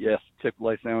one, yes,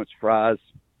 Chick-fil-A sandwich, fries,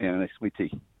 and a sweet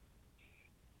tea.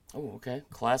 Oh, okay.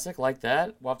 Classic, like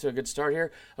that. We're off to a good start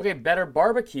here. Okay, better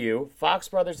barbecue, Fox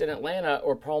Brothers in Atlanta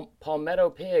or Palmetto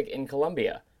Pig in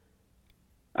Columbia?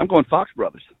 I'm going Fox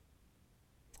Brothers.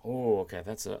 Oh, okay.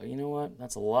 You know what?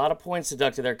 That's a lot of points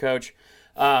deducted there, Coach.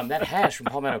 That hash from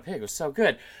Palmetto Pig was so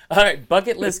good. All right,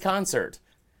 bucket list concert.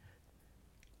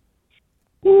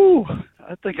 Ooh,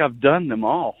 I think I've done them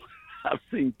all. I've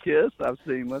seen Kiss. I've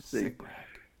seen, let's see.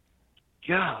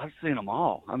 God, I've seen them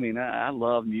all. I mean, I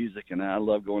love music and I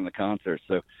love going to concerts.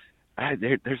 So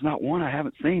there's not one I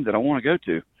haven't seen that I want to go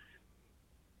to.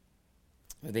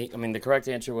 The correct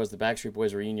answer was the Backstreet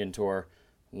Boys reunion tour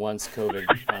once COVID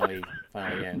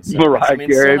finally ends. So, Mariah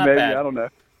Carey, maybe. Bad. I don't know.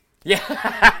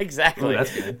 Yeah, exactly. Oh,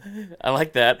 that's good. I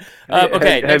like that.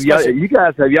 Okay, have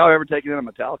y'all ever taken in a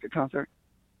Metallica concert?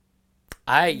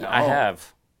 I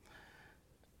have.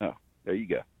 Oh, there you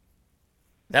go.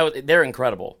 They're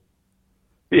incredible.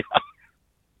 Yeah.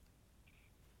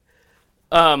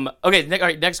 Okay. All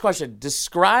right. Next question.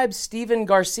 Describe Steven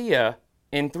Garcia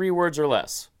in 3 words or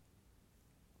less.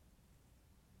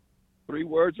 3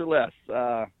 words or less.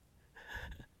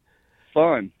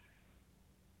 Fun.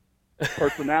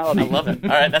 Personality. I love it. All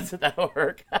right. That'll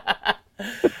work.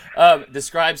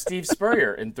 Describe Steve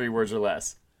Spurrier in 3 words or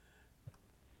less.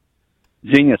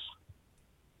 Genius.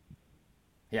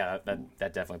 Yeah, that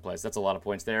definitely plays. That's a lot of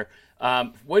points there.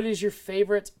 What is your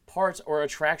favorite part or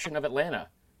attraction of Atlanta?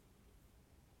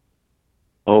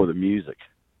 Oh, the music.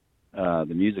 The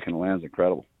music in Atlanta is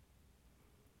incredible.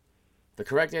 The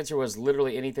correct answer was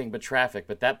literally anything but traffic,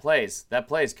 but that plays. That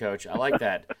plays, Coach. I like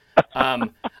that.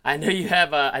 I know you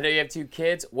have 2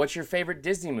 kids. What's your favorite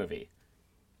Disney movie?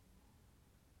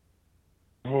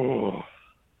 Oh,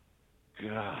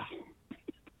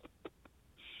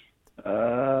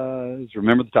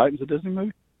 Remember the Titans, a Disney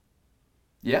movie?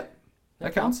 Yeah,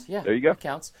 that counts. Yeah, there you go. That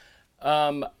counts.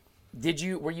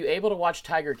 Were you able to watch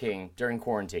Tiger King during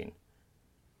quarantine?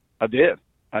 I did.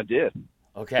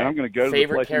 Okay. And I'm going to go to the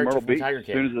place in Myrtle Beach as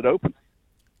soon as it opens.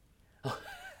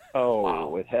 Oh,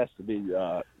 wow. It has to be,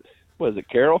 what is it,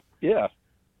 Carol? Yeah.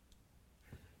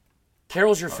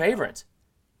 Carol's your favorite?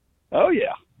 Oh,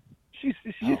 yeah.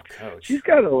 She's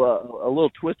got a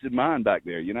little twisted mind back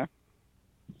there, you know?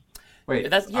 Wait,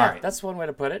 that's one way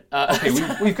to put it. Okay,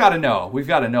 we've got to know. We've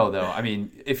got to know, though. I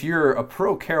mean, if you're a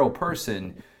pro Carol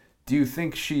person, do you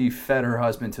think she fed her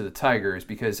husband to the Tigers?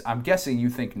 Because I'm guessing you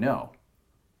think no.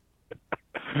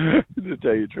 To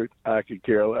tell you the truth, I could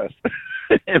care less.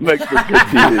 It makes for good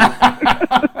TV.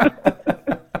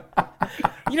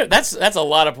 That's a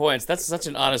lot of points. That's such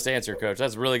an honest answer, Coach.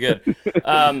 That's really good.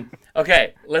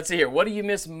 Okay, let's see here. What do you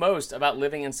miss most about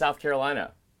living in South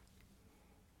Carolina?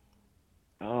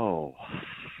 Oh,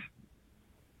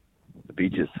 the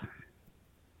beaches.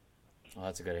 Oh,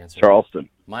 that's a good answer. Charleston.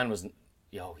 Mine was,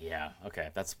 oh yeah, okay.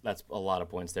 That's a lot of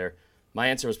points there. My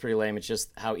answer was pretty lame. It's just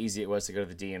how easy it was to go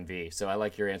to the DMV. So I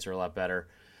like your answer a lot better.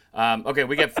 Okay,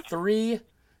 we got 30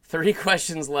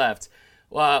 questions left.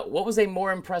 What was a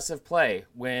more impressive play?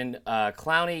 When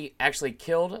Clowney actually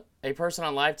killed a person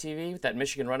on live TV with that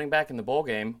Michigan running back in the bowl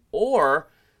game,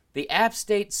 or the App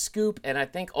State scoop and I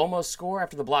think almost score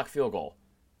after the blocked field goal?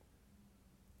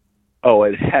 Oh,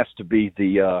 it has to be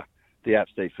the App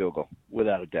State field goal,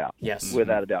 without a doubt. Yes.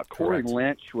 Without a doubt. Corey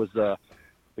Lynch was the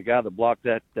guy that blocked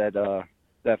that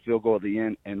field goal at the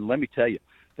end, and let me tell you,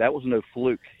 that was no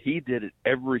fluke. He did it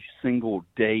every single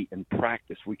day in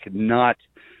practice. We could not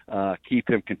keep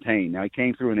him contained. Now, he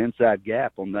came through an inside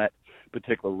gap on that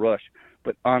particular rush,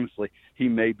 but honestly, he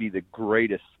may be the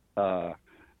greatest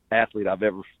athlete I've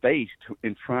ever faced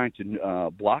in trying to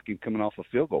block him coming off a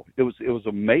field goal. It was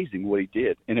amazing what he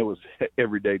did, and it was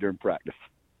every day during practice.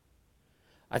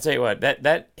 I tell you what,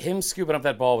 that him scooping up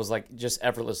that ball was like just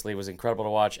effortlessly was incredible to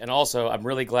watch. And also, I'm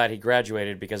really glad he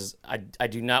graduated because I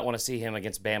do not want to see him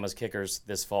against Bama's kickers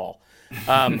this fall.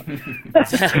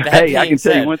 Hey, I can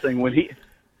tell you one thing: when he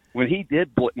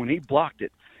blocked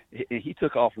it, he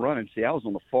took off running. See, I was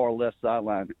on the far left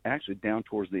sideline, actually down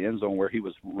towards the end zone where he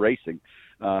was racing,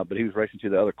 but he was racing to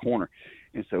the other corner.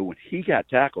 And so when he got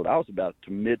tackled, I was about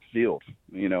to midfield.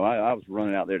 You know, I was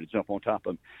running out there to jump on top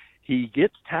of him. He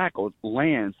gets tackled,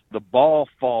 lands, the ball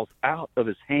falls out of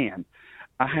his hand.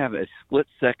 I have a split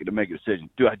second to make a decision.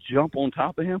 Do I jump on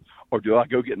top of him or do I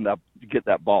go get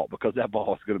that ball? Because that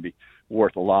ball is going to be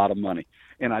worth a lot of money.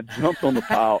 And I jumped on the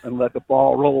pile and let the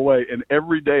ball roll away. And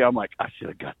every day I'm like, I should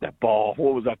have got that ball.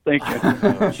 What was I thinking?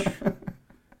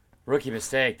 Rookie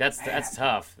mistake. That's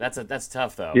tough. That's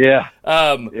tough though. Yeah.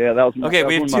 Yeah, that was one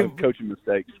of my coaching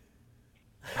mistakes.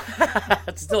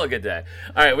 It's still a good day.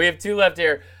 All right, we have two left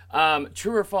here.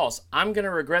 True or false? I'm going to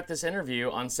regret this interview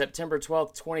on September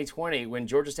 12th, 2020, when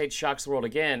Georgia State shocks the world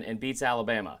again and beats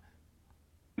Alabama.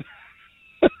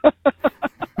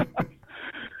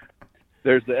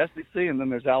 There's the SEC, and then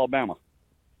there's Alabama.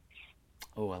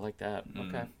 Oh, I like that.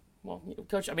 Okay. Well,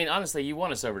 Coach, I mean, honestly, you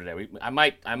won us over today. I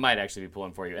might actually be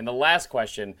pulling for you. And the last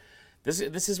question, this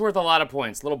is worth a lot of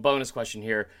points. Little bonus question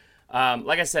here.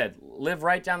 Like I said, live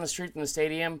right down the street from the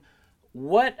stadium.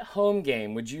 What home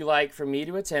game would you like for me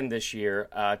to attend this year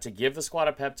to give the squad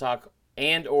a pep talk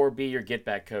and or be your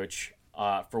get-back coach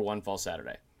for one fall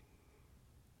Saturday?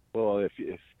 Well, if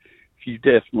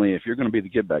you're going to be the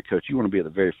get-back coach, you want to be at the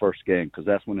very first game because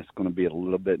that's when it's going to be a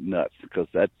little bit nuts because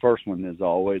that first one is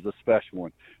always a special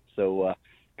one. So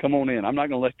come on in. I'm not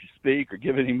going to let you speak or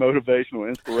give any motivational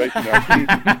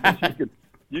inspiration.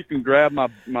 You can grab my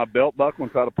belt buckle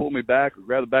and try to pull me back or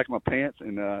grab the back of my pants,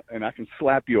 and I can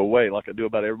slap you away like I do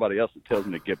about everybody else that tells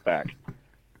me to get back.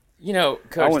 You know,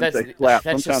 Coach,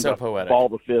 that's just so poetic. Ball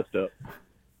the fist up.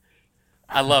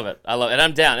 I love it. And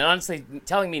I'm down. And honestly,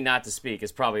 telling me not to speak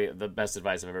is probably the best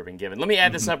advice I've ever been given. Let me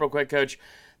add this up real quick, Coach.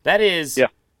 That's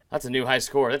a new high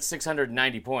score. That's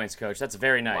 690 points, Coach. That's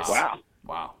very nice.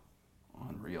 Wow.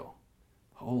 Unreal.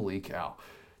 Holy cow.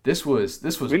 This was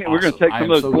awesome. We're going to take some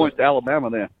of those points to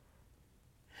Alabama then.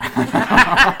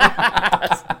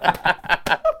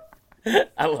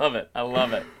 I love it.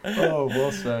 Oh,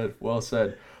 well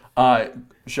said.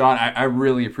 Sean, I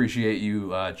really appreciate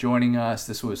you joining us.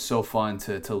 This was so fun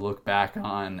to look back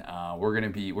on.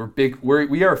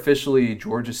 We are officially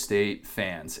Georgia State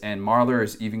fans, and Marler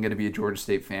is even going to be a Georgia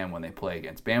State fan when they play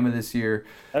against Bama this year.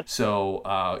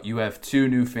 So you have two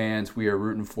new fans. We are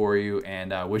rooting for you,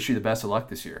 and wish you the best of luck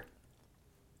this year.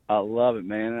 I love it,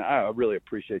 man. I really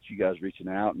appreciate you guys reaching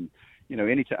out, and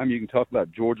anytime you can talk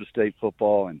about Georgia State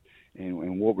football and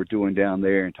and what we're doing down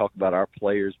there, and talk about our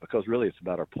players, because really it's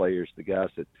about our players, the guys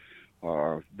that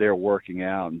are there working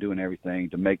out and doing everything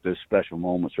to make those special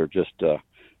moments are just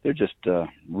they're just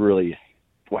really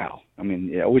wow. I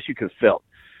mean, I wish you could have felt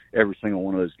every single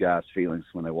one of those guys' feelings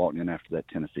when they walked in after that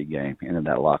Tennessee game into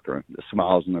that locker room. The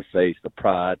smiles on their face, the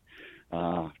pride,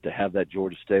 to have that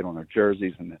Georgia State on our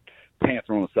jerseys and that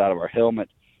Panther on the side of our helmet.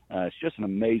 It's just an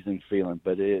amazing feeling,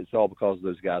 but it's all because of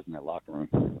those guys in that locker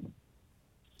room.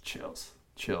 Chills.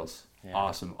 Yeah.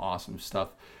 Awesome stuff.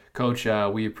 Coach,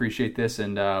 we appreciate this,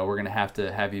 and we're going to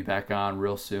have you back on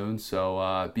real soon,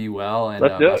 so be well, and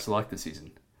best of luck this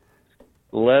season.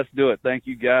 Let's do it. Thank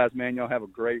you, guys. Man, y'all have a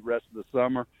great rest of the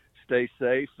summer. Stay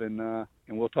safe, and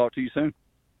we'll talk to you soon.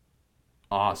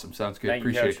 Awesome. Sounds good. Thank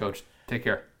Appreciate you, it, Coach. Take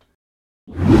care.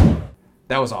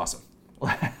 That was awesome.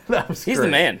 He's the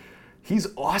man. He's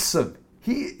awesome.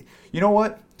 You know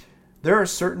what? There are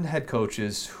certain head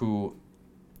coaches who,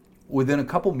 within a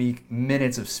couple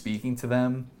minutes of speaking to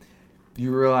them,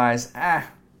 you realize,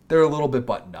 they're a little bit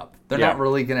buttoned up. They're not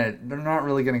really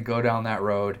gonna go down that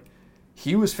road.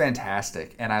 He was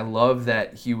fantastic, and I love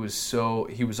that he was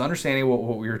understanding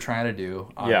what we were trying to do,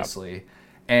 obviously,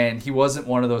 and he wasn't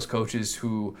one of those coaches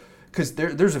who, because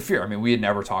there's a fear. I mean, we had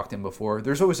never talked to him before.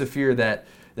 There's always a fear that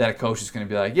a coach is going to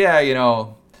be like,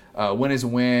 win is a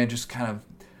win. Just kind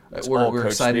of, we're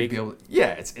excited to be able.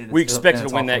 We expected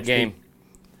to win that game.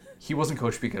 He wasn't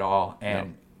coach speak at all,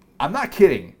 and I'm not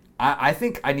kidding. I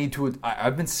think I need to.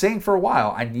 I've been saying for a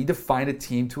while, I need to find a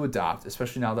team to adopt,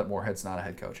 especially now that Moorhead's not a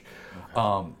head coach.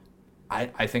 Okay.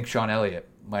 I think Sean Elliott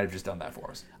might have just done that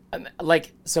for us.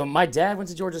 So my dad went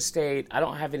to Georgia State. I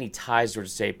don't have any ties to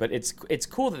Georgia State, but it's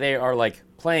cool that they are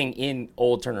playing in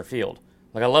Old Turner Field.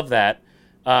 I love that.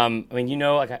 I mean,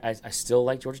 I still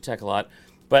like Georgia Tech a lot,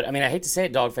 but I mean, I hate to say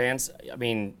it, Dog fans. I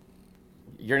mean,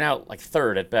 you're now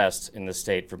third at best in the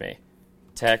state for me.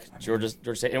 Tech, Georgia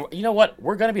State, and you know what? I'm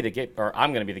going to be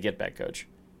the get-back coach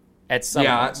at some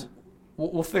point.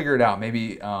 We'll figure it out.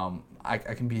 Maybe I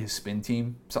can be his spin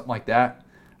team, something like that.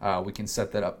 We can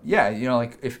set that up. Yeah,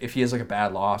 if he has a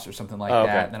bad loss or something like that,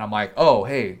 okay. Then I'm like, oh,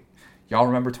 hey, y'all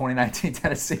remember 2019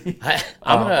 Tennessee?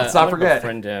 Let's not forget.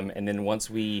 Befriend him, and then once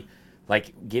we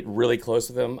get really close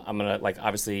with him, I'm gonna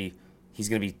obviously he's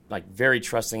gonna be very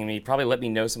trusting in me. Probably let me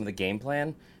know some of the game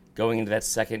plan going into that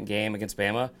second game against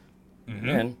Bama. Mm-hmm.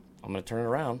 And I'm going to turn it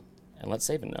around and let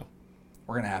Saban know.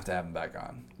 We're going to have him back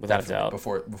on. Without a doubt.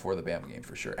 Before the Bama game,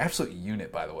 for sure. Absolute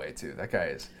unit, by the way, too. That guy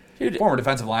is former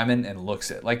defensive lineman and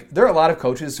looks it. There are a lot of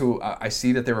coaches who I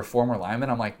see that they were former linemen.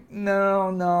 I'm like,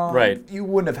 no. Right. You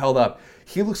wouldn't have held up.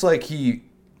 He looks like he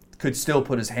could still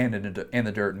put his hand in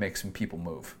the dirt and make some people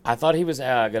move. I thought he was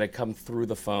going to come through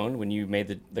the phone when you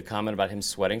made the comment about him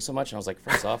sweating so much. And I was like,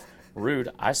 first off, rude.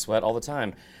 I sweat all the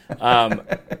time.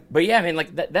 But yeah, I mean,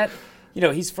 that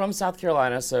he's from South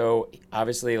Carolina, so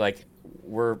obviously,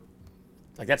 we're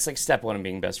that's step one in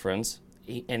being best friends.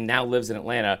 And now lives in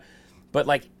Atlanta, but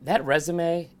that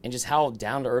resume and just how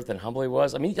down to earth and humble he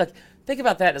was. I mean, think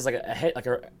about that as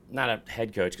not a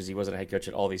head coach, because he wasn't a head coach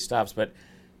at all these stops, but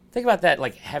think about that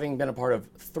having been a part of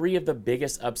 3 of the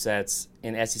biggest upsets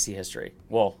in SEC history.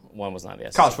 Well, one was not the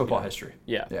SEC. College football history.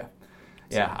 Yeah.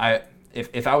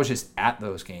 If I was just at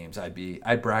those games,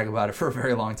 I'd brag about it for a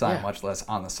very long time, much less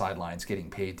on the sidelines getting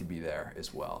paid to be there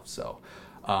as well. So,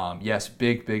 yes,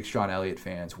 big Sean Elliott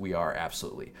fans. We are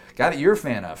absolutely. Guy that you're a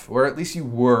fan of, or at least you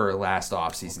were last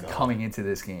offseason coming into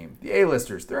this game. The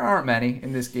A-listers, there aren't many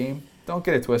in this game. Don't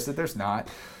get it twisted. There's not.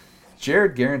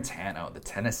 Jared Garantano, the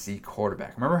Tennessee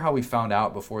quarterback. Remember how we found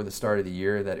out before the start of the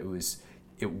year that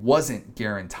it wasn't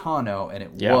Garantano and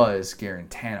it was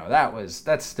Garantano.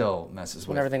 That still messes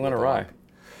when everything went awry.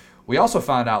 We also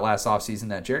found out last offseason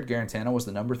that Jared Garantano was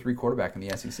the number 3 quarterback in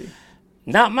the SEC.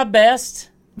 Not my best.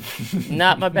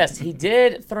 Not my best. He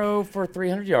did throw for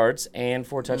 300 yards and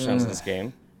 4 touchdowns in this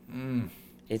game.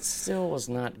 It still was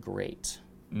not great.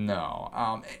 No.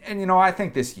 And I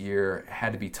think this year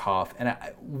had to be tough. And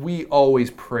we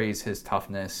always praise his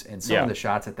toughness and some of the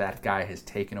shots that guy has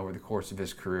taken over the course of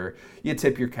his career. You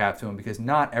tip your cap to him, because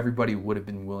not everybody would have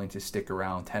been willing to stick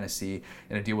around Tennessee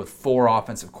and to deal with 4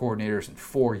 offensive coordinators in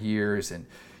 4 years. And,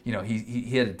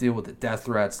 he had to deal with the death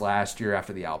threats last year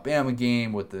after the Alabama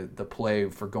game with the play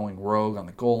for going rogue on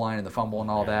the goal line and the fumble and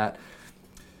all that.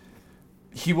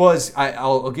 He was,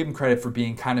 I'll give him credit for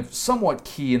being kind of somewhat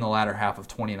key in the latter half of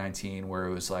 2019, where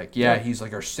it was he's our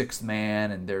 6th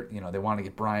man, and they want to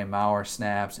get Brian Maurer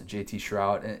snaps and JT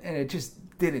Shrout, and it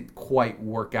just didn't quite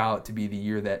work out to be the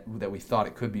year that we thought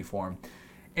it could be for him.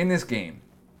 In this game,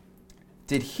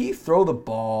 did he throw the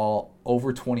ball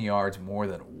over 20 yards more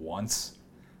than once?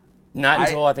 Not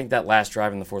until I think that last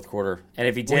drive in the fourth quarter. And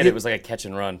if he did, it was like a catch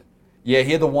and run. Yeah,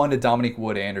 he had the one to Dominique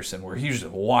Wood-Anderson where he was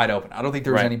just wide open. I don't think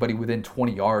there was anybody within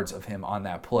 20 yards of him on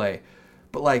that play.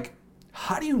 But, like,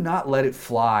 how do you not let it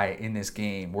fly in this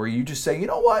game where you just say, you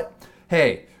know what?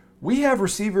 Hey, we have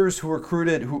receivers who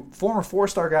recruited, former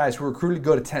four-star guys who recruited to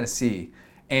go to Tennessee,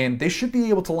 and they should be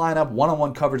able to line up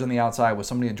one-on-one coverage on the outside with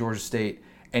somebody in Georgia State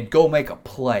and go make a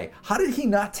play. How did he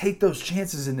not take those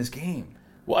chances in this game?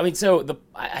 Well, I mean, so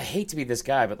I hate to be this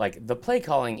guy, but like the play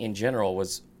calling in general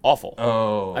was awful.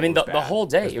 Oh, I mean, the whole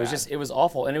day it was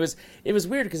awful, and it was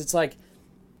weird because it's like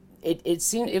it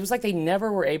was like they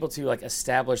never were able to like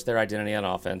establish their identity on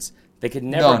offense. They could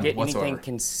never get anything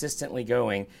consistently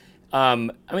going. I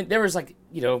mean, there was like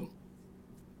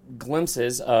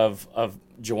glimpses of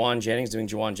Juwan Jennings doing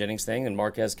Juwan Jennings thing and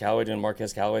Marquez Callaway doing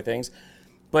Marquez Callaway things,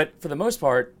 but for the most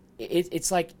part. It's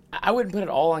like I wouldn't put it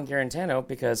all on Garantano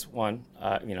because one,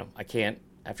 I can't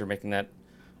after making that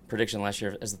prediction last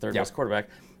year as the third best quarterback,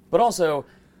 but also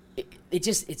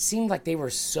it seemed like they were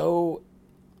so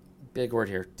big word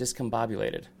here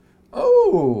discombobulated.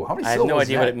 Oh, how many syllables? I have no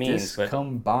idea what it means.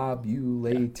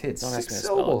 Discombobulated. Don't ask me 6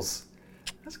 syllables.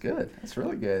 That's good. That's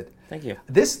really good. Thank you.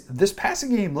 This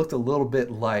passing game looked a little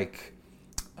bit like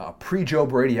pre-Joe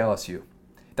Brady LSU.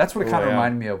 That's what it kind of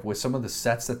reminded me of with some of the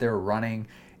sets that they were running.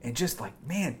 And just like,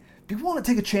 man, people want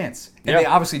to take a chance. And they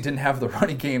obviously didn't have the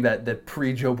running game that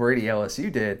pre-Joe Brady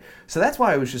LSU did. So that's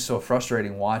why it was just so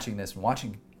frustrating watching this and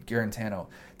watching Garantano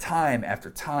time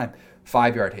after time,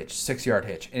 5-yard hitch, 6-yard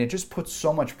hitch. And it just puts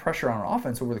so much pressure on an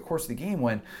offense over the course of the game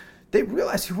when they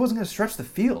realized he wasn't going to stretch the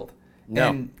field. No.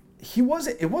 And it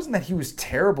wasn't that he was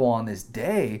terrible on this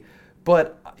day,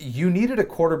 but you needed a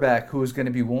quarterback who was going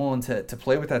to be willing to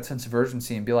play with that sense of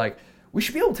urgency and be like, we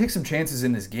should be able to take some chances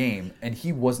in this game, and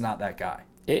he was not that guy.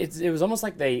 It was almost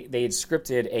like they had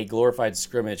scripted a glorified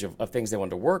scrimmage of things they wanted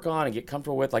to work on and get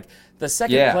comfortable with. Like the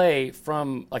second play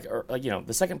from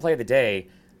the second play of the day,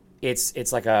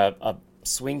 it's like a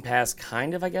swing pass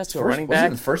kind of, I guess, to a running back.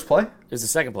 Was it the first play? It was the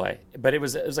second play, but it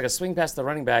was like a swing pass to the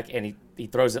running back, and he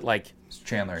throws it like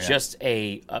Chandler, just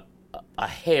a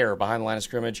hair behind the line of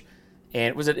scrimmage.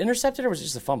 And was it intercepted or was it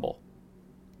just a fumble?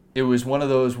 It was one of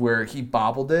those where he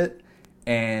bobbled it.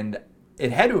 And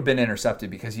it had to have been intercepted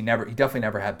because he definitely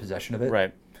never had possession of it.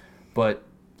 Right. But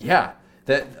yeah,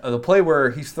 the play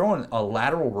where he's throwing a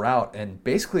lateral route and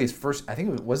basically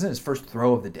wasn't his first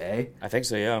throw of the day. I think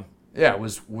so, yeah. Yeah, it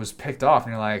was picked off,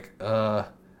 and you're like, all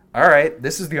right,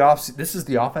 this is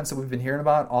the offense that we've been hearing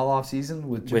about all off season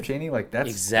with Jim Chaney. Like that's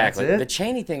exactly that's it. The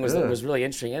Chaney thing was really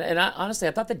interesting, and honestly,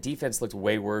 I thought the defense looked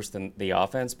way worse than the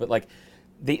offense, but like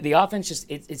the offense just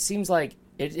it seems like.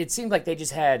 It seemed like they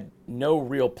just had no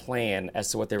real plan as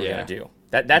to what they were going to do.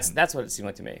 That's what it seemed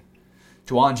like to me.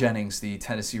 Juwan Jennings, the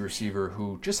Tennessee receiver,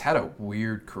 who just had a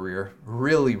weird career,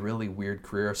 really, really weird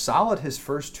career. Solid his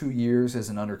first 2 years as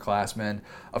an underclassman.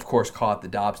 Of course, caught the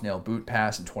Dobbs nail boot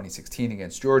pass in 2016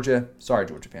 against Georgia. Sorry,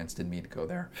 Georgia fans, didn't mean to go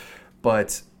there.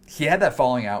 But he had that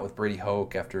falling out with Brady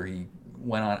Hoke after he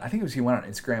went on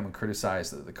Instagram and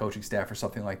criticized the coaching staff or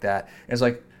something like that. And it's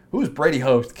like, who's Brady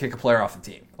Hoke to kick a player off the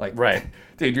team? Like, right.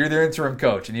 Dude, you're their interim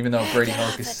coach, and even though Brady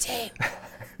Hoke is... Get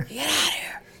out of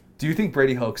here. Do you think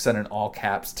Brady Hoke sent an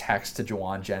all-caps text to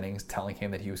Juwan Jennings telling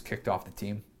him that he was kicked off the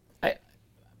team?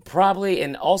 Probably,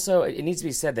 and also it needs to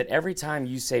be said that every time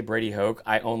you say Brady Hoke,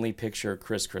 I only picture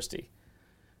Chris Christie.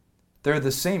 They're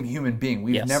the same human being.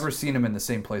 We've never seen them in the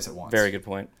same place at once. Very good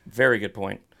point. Very good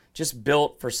point. Just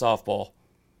built for softball.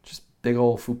 Just big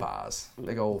old fupas.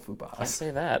 Big old fupas. I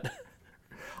say that.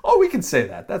 Oh, we can say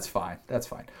that. That's fine. That's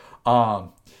fine.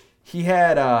 He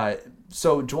had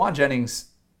so Juwan Jennings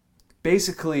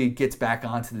basically gets back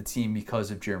onto the team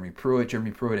because of Jeremy Pruitt. Jeremy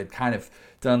Pruitt had kind of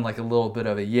done like a little bit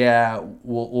of a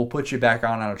we'll put you back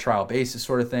on a trial basis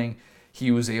sort of thing. He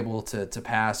was able to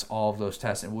pass all of those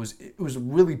tests. And it was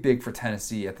really big for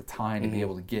Tennessee at the time to be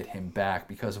able to get him back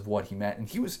because of what he meant.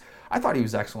 And I thought he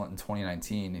was excellent in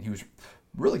 2019, and he was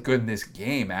really good in this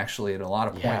game, actually, at a lot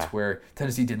of points where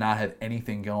Tennessee did not have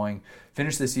anything going.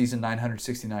 Finished the season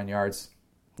 969 yards.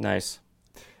 Nice.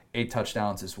 8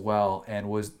 touchdowns as well, and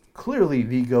was clearly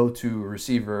the go-to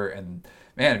receiver. And,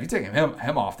 man, if you take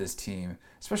him off this team,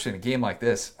 especially in a game like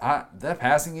this, that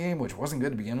passing game, which wasn't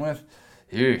good to begin with,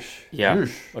 yeesh. Yeah,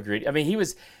 yeesh. Agreed. I mean,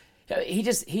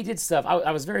 he did stuff.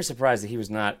 I was very surprised that he was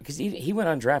not, because he went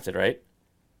undrafted, right?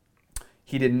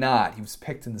 He did not. He was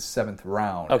picked in the 7th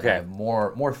round. Okay. I have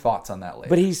more thoughts on that later.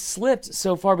 But he slipped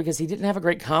so far because he didn't have a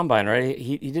great combine, right?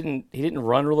 He didn't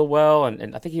run really well,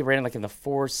 and I think he ran like in the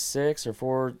 4.6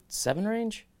 or 4.7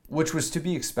 range, which was to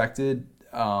be expected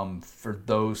for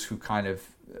those who kind of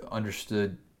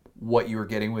understood what you were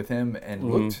getting with him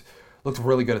and looked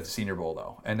really good at the Senior Bowl,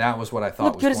 though. And that was what I thought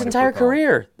Looked was good going his entire to propel.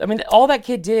 career. I mean, all that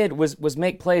kid did was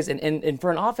make plays. And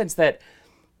for an offense that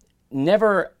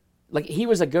never, like, he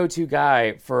was a go-to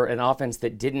guy for an offense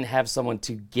that didn't have someone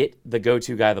to get the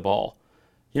go-to guy the ball.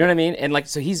 You know what I mean? And, like,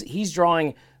 so he's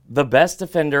drawing the best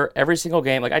defender every single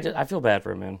game. Like, I feel bad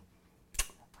for him, man.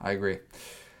 I agree.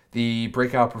 The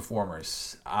breakout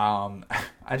performers. I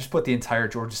just put the entire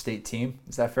Georgia State team.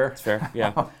 Is that fair? That's fair,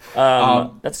 yeah.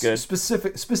 That's good.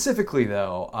 Specifically,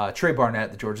 though, Trey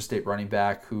Barnett, the Georgia State running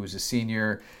back, who's a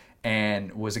senior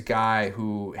and was a guy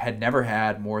who had never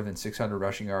had more than 600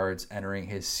 rushing yards entering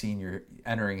his senior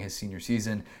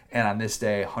season. And on this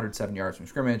day, 107 yards from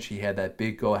scrimmage. He had that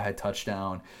big go-ahead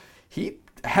touchdown. He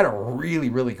had a really,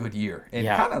 really good year. And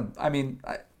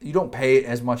you don't pay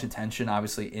as much attention,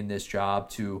 obviously, in this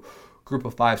job to group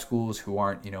of 5 schools who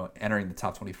aren't, entering the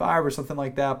top 25 or something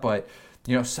like that. But,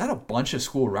 set a bunch of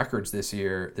school records this past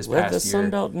year. Led the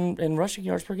Sun Belt in rushing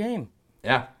yards per game.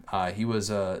 Yeah, he was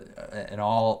an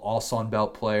all Sun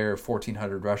Belt player,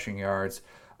 1,400 rushing yards.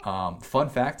 Fun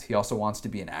fact: he also wants to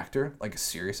be an actor, like a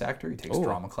serious actor. He takes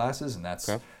drama classes, and that's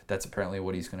apparently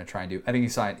what he's going to try and do. I think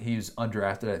he was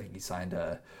undrafted. I think he signed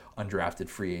a undrafted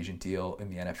free agent deal in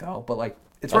the NFL. But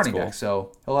it's running back,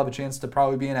 so he'll have a chance to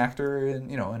probably be an actor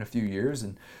in a few years,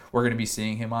 and we're going to be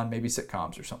seeing him on maybe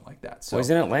sitcoms or something like that. So he's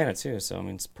in Atlanta too, so I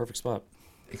mean it's a perfect spot.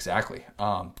 Exactly.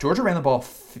 Georgia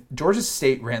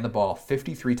State ran the ball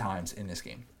 53 times in this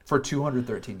game for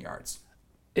 213 yards.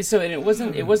 So and it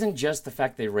wasn't just the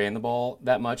fact they ran the ball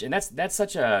that much, and that's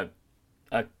such a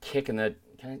kick in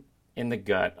the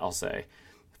gut, I'll say,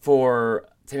 for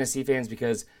Tennessee fans,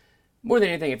 because more than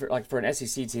anything, if for an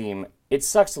SEC team, it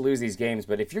sucks to lose these games.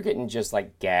 But if you're getting just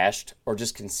gashed or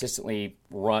just consistently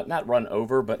not run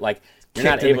over, but you're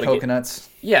not able to coconuts.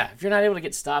 If you're not able to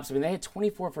get stops. I mean, they had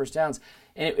 24 first downs.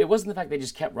 And it wasn't the fact they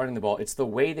just kept running the ball. It's the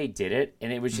way they did it,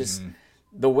 and it was just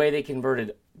the way they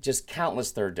converted just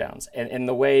countless third downs, and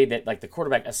the way that the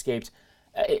quarterback escaped.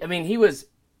 I mean,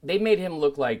 they made him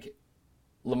look like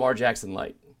Lamar Jackson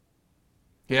light.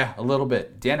 Yeah, a little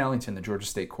bit. Dan Ellington, the Georgia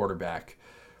State quarterback,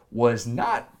 was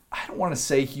not. I don't want to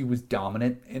say he was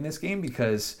dominant in this game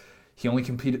because he only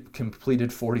completed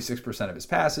 46% of his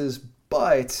passes,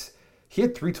 but he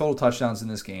had 3 total touchdowns in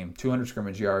this game, 200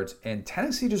 scrimmage yards, and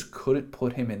Tennessee just couldn't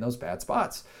put him in those bad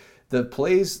spots. The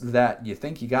plays that you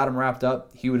think you got him wrapped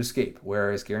up, he would escape,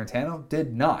 whereas Garantano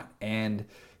did not. And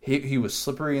he was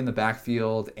slippery in the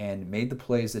backfield and made the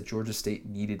plays that Georgia State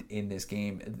needed in this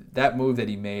game. That move that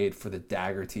he made for the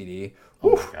dagger TD,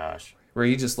 oh my gosh, where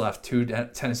he just left 2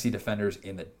 Tennessee defenders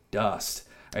in the dust.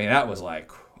 I mean, that was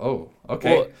oh,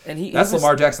 okay. Well, and that's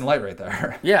Lamar Jackson light right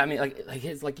there. Yeah, I mean,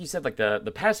 like you said,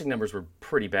 the passing numbers were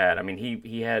pretty bad. I mean,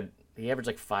 he averaged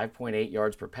 5.8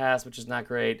 yards per pass, which is not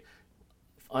great.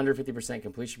 Under 50%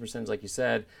 completion percentage, like you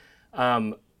said.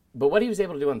 But what he was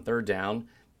able to do on third down,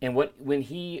 and when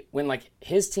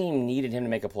his team needed him to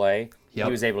make a play, he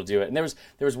was able to do it. And there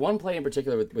was one play in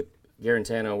particular with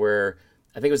Garantano where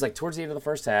I think it was towards the end of the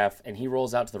first half, and he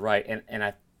rolls out to the right, and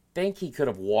I think he could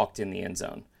have walked in the end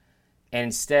zone. And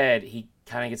instead, he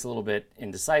kind of gets a little bit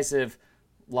indecisive,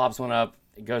 lobs one up,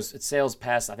 it sails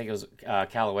past, I think it was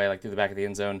Callaway, through the back of the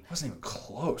end zone. It wasn't even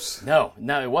close. No,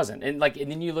 it wasn't. And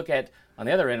and then you look at, on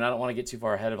the other end, I don't want to get too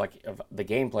far ahead of the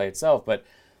gameplay itself, but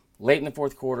late in the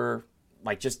fourth quarter,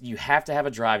 you have to have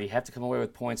a drive, you have to come away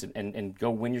with points and go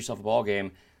win yourself a ball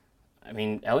game. I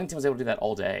mean, Ellington was able to do that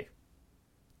all day.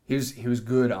 He was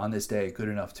good on this day, good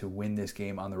enough to win this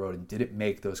game on the road, and didn't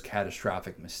make those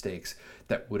catastrophic mistakes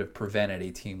that would have prevented a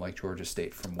team like Georgia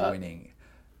State from winning.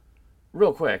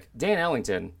 Real quick, Dan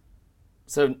Ellington.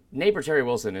 So neighbor Terry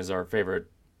Wilson is our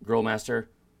favorite grill master.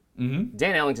 Mm-hmm.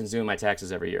 Dan Ellington's doing my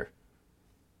taxes every year.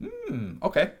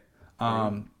 Okay.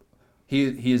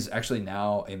 He is actually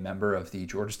now a member of the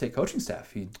Georgia State coaching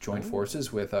staff. He joined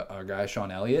forces with our guy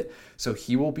Sean Elliott, so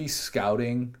he will be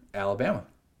scouting Alabama.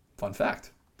 Fun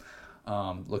fact.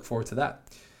 Look forward to that.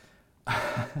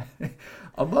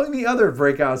 Among the other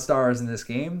breakout stars in this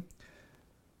game,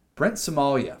 Brent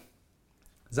Somalia.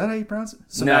 Is that how you pronounce it?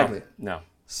 Somaglia. No.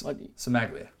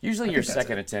 Somaglia. Usually your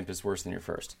second attempt is worse than your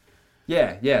first.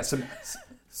 Yeah.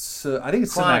 So I think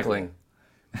it's chronicling.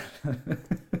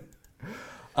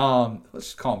 Let's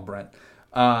just call him Brent.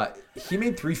 He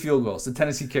made 3 field goals, the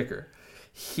Tennessee kicker.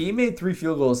 He made 3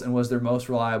 field goals and was their most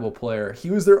reliable player. He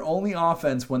was their only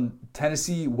offense when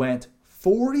Tennessee went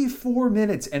 44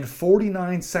 minutes and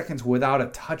 49 seconds without a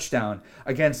touchdown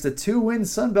against a 2-win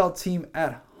Sun Belt team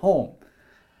at home.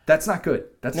 That's not good.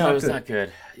 It's not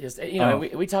good.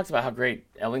 We talked about how great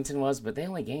Ellington was, but they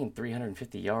only gained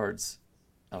 350 yards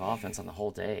of offense on the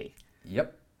whole day.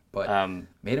 Yep, but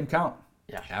made him count.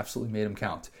 Yeah. Absolutely made them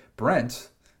count. Brent,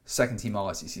 second-team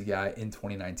All-SEC guy in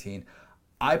 2019.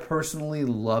 I personally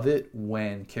love it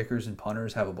when kickers and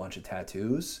punters have a bunch of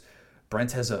tattoos.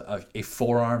 Brent has a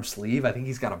forearm sleeve. I think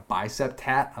he's got a bicep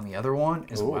tat on the other one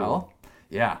as well.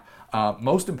 Yeah.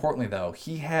 Most importantly, though,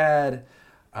 he had,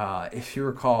 if you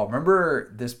recall,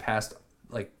 remember this past,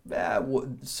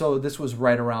 so this was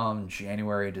right around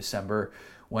January, December,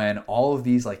 when all of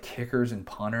these kickers and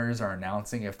punters are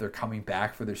announcing if they're coming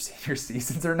back for their senior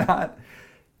seasons or not.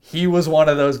 He was one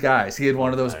of those guys. He had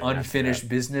one of those unfinished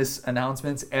business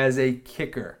announcements as a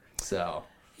kicker. So,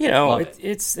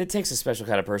 it takes a special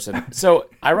kind of person. So,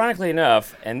 ironically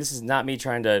enough, and this is not me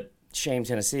trying to shame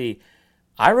Tennessee,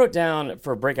 I wrote down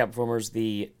for breakout performers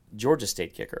the Georgia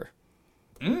State kicker,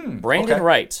 Brandon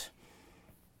Wright.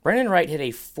 Brandon Wright hit a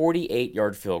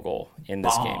 48-yard field goal in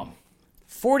this game.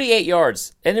 48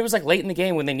 yards, and it was late in the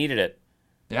game when they needed it.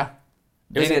 Yeah,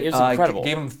 it was incredible.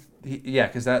 Gave him.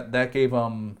 Because that gave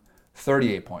him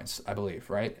 38 points, I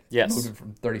believe, right? Yes. Moving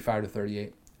from 35 to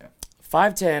 38. Yeah.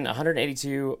 5'10",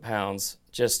 182 pounds,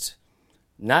 just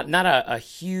not a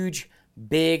huge,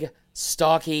 big,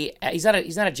 stocky. He's not a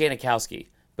Janikowski,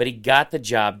 but he got the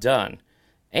job done,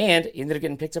 and he ended up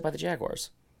getting picked up by the Jaguars.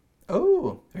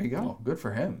 Oh, there you go. Good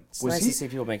for him. It's nice to see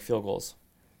people make field goals.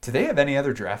 Do they have any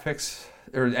other draft picks?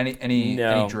 Or anybody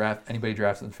drafted in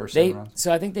the first 7 rounds?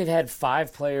 So I think they've had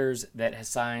 5 players that have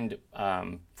signed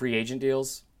free agent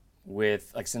deals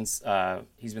with since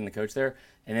he's been the coach there,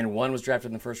 and then one was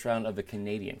drafted in the first round of the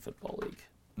Canadian Football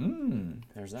League.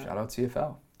 There's that. Shout out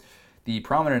CFL. The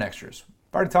prominent extras.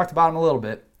 I've already talked about him a little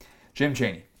bit. Jim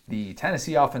Chaney, the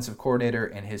Tennessee offensive coordinator,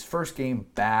 in his first game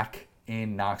back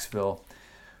in Knoxville.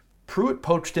 Pruitt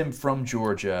poached him from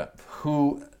Georgia,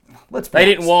 who, let's be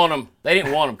honest. They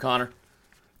didn't want him, Connor.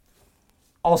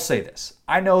 I'll say this.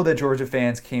 I know that Georgia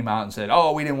fans came out and said,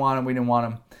 oh, we didn't want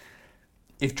him.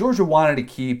 If Georgia wanted to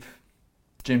keep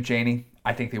Jim Chaney,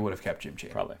 I think they would have kept Jim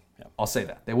Chaney. Probably, yeah. I'll say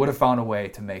that. They would have found a way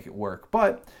to make it work.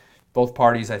 But both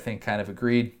parties, I think, kind of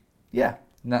agreed,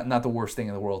 not the worst thing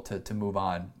in the world to move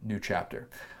on, new chapter.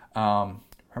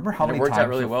 Remember how many times... It worked out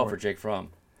really well for Jake Fromm.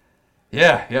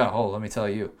 Yeah. Oh, let me tell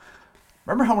you.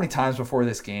 Remember how many times before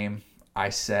this game I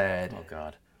said, oh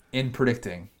God, in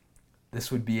predicting,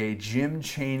 this would be a Jim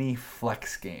Chaney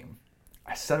flex game.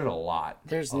 I said it a lot.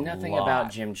 There's nothing about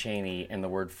Jim Chaney and the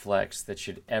word flex that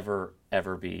should ever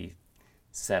be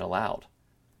said aloud.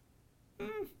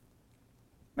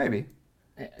 Maybe.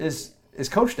 Is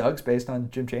Coach Doug's based on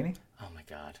Jim Chaney? Oh my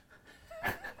God.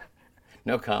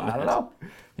 No comment. I don't know.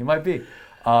 He might be.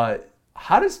 How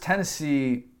does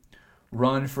Tennessee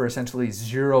run for essentially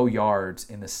 0 yards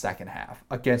in the second half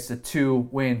against a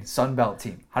 2-win Sun Belt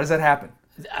team? How does that happen?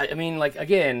 I mean,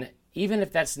 again, even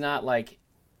if that's not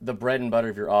the bread and butter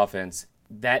of your offense,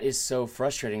 that is so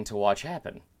frustrating to watch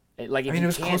happen. It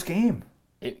was a close game.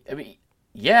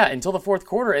 Until the fourth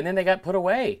quarter, and then they got put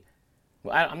away.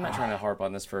 Well, I'm not trying to harp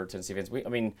on this for Tennessee fans.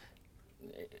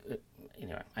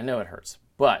 I know it hurts.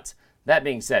 But that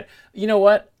being said, you know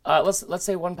what? Let's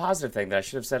say one positive thing that I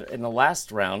should have said in the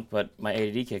last round, but my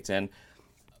ADD kicked in.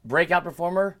 Breakout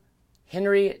performer,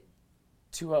 Henry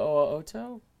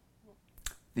Tuaoto?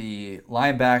 The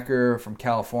linebacker from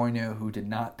California who did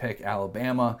not pick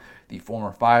Alabama, the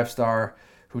former 5-star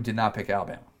who did not pick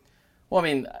Alabama.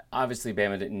 Well, obviously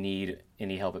Bama didn't need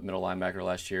any help at middle linebacker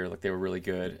last year. They were really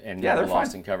good and they're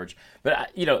lost fine in coverage.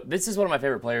 But, this is one of my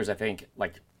favorite players, I think.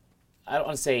 I don't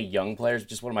want to say young players, but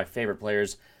just one of my favorite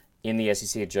players in the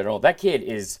SEC in general. That kid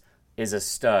is a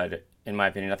stud, in my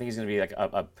opinion. I think he's going to be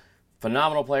a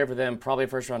phenomenal player for them, probably a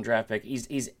first-round draft pick.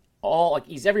 He's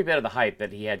every bit of the hype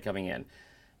that he had coming in.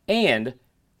 And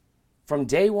from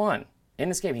day one in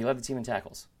this game, he led the team in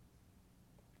tackles.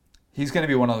 He's going to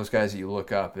be one of those guys that you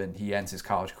look up and he ends his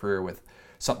college career with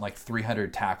something like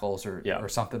 300 tackles or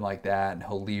something like that, and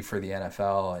he'll leave for the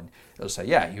NFL and they'll say,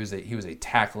 he was a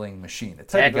tackling machine. The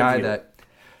type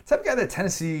of guy that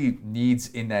Tennessee needs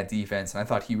in that defense, and I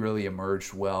thought he really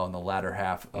emerged well in the latter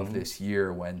half of this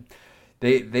year when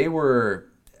they were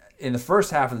in the first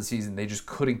half of the season, they just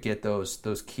couldn't get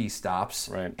those key stops.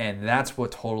 Right. And that's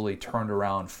what totally turned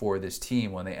around for this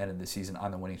team when they ended the season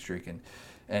on the winning streak.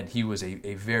 And he was a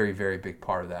very, very big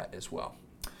part of that as well.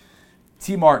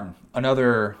 T. Martin,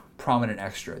 another prominent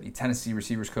extra, the Tennessee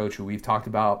receivers coach who we've talked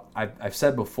about. I've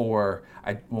said before,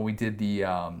 when we did the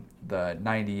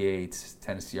 98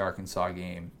 Tennessee-Arkansas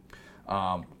game,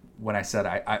 when I said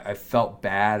I felt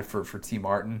bad for T.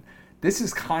 Martin, this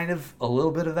is kind of a little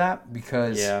bit of that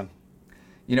because,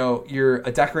 you're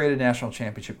a decorated national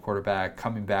championship quarterback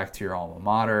coming back to your alma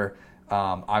mater.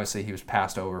 Obviously, he was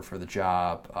passed over for the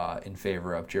job in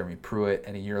favor of Jeremy Pruitt,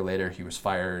 and a year later, he was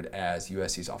fired as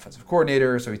USC's offensive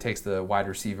coordinator. So he takes the wide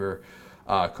receiver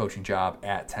coaching job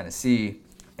at Tennessee.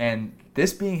 And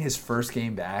this being his first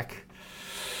game back,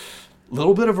 a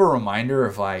little bit of a reminder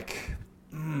of like,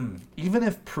 even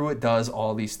if Pruitt does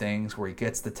all these things where he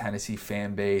gets the Tennessee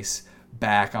fan base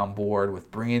back on board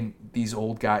with bringing these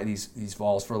old guys, these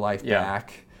Vols for life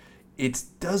back, it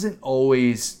doesn't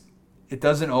always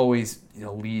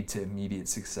lead to immediate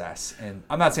success. And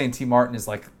I'm not saying T. Martin is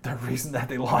like the reason that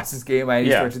they lost this game by any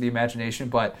stretch of the imagination,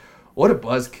 but what a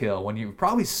buzzkill when you were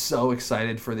probably so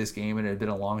excited for this game and it had been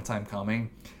a long time coming,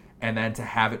 and then to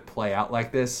have it play out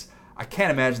like this. I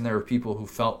can't imagine there were people who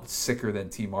felt sicker than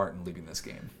T. Martin leaving this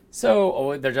game.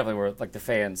 So there definitely were like the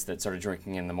fans that started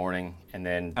drinking in the morning and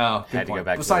then had to go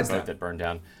back to the boat that burned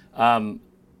down.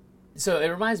 So it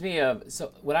reminds me of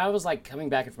when I was like coming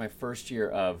back into my first year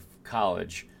of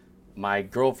college, my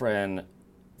girlfriend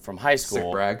from high school.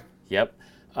 Sick brag. Yep.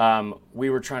 We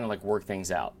were trying to like work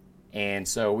things out, and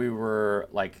so we were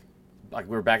like we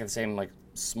were back in the same like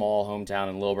small hometown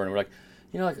in Lilburn. And we're like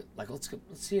let's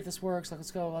see if this works. Like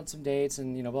let's go on some dates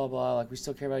and blah blah. Like we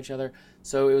still care about each other.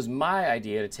 So it was my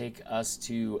idea to take us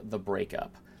to The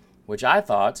Breakup, which I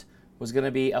thought was going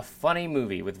to be a funny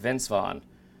movie with Vince Vaughn.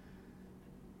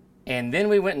 And then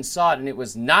we went and saw it, and it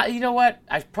was not. You know what?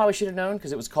 I probably should have known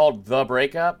because it was called The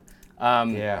Breakup.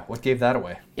 What gave that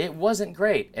away? It wasn't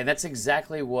great, and that's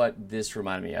exactly what this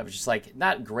reminded me of. It's just like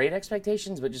not great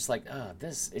expectations, but just like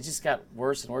it just got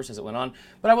worse and worse as it went on.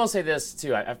 But I will say this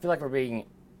too: I feel like we're being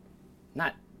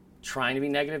not trying to be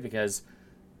negative because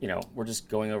we're just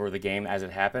going over the game as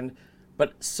it happened.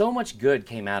 But so much good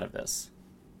came out of this.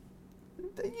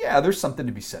 Yeah, there's something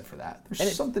to be said for that.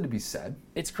 There's something to be said.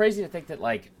 It's crazy to think that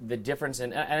like the difference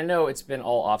and I know it's been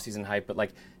all off-season hype, but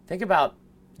like think about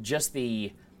just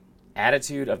the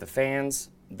attitude of the fans,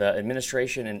 the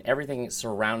administration, and everything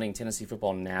surrounding Tennessee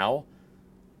football now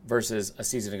versus a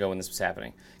season ago when this was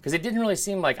happening. Because it didn't really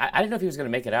seem like I didn't know if he was going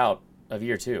to make it out of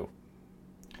year two.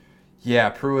 Yeah,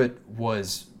 Pruitt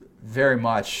was very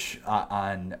much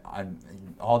on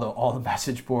all the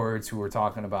message boards who were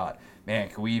talking about, man,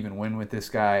 can we even win with this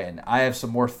guy? And I have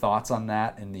some more thoughts on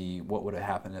that in the what would have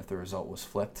happened if the result was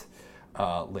flipped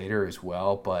later as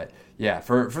well. But yeah,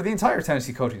 for the entire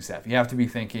Tennessee coaching staff, you have to be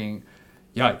thinking,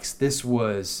 yikes, this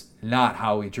was not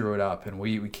how we drew it up, and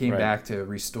we came back to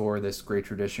restore this great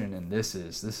tradition, and this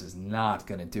is not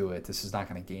going to do it. This is not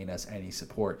going to gain us any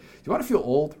support. Do you want to feel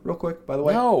old real quick, by the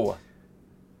way? No.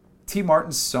 T.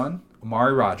 Martin's son,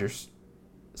 Amari Rodgers,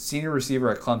 senior receiver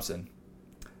at Clemson.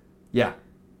 Yeah.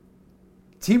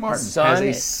 T. Martin as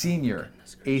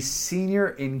a senior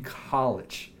in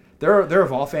college. There are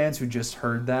Vol fans who just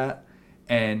heard that,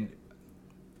 and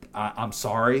I'm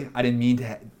sorry. I didn't mean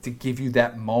to give you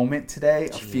that moment today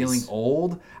of feeling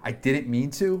old. I didn't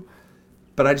mean to,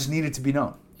 but I just needed to be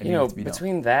known.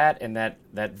 Between that and that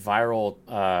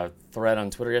viral thread on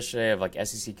Twitter yesterday of like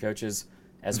SEC coaches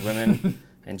as women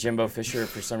and Jimbo Fisher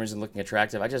for some reason looking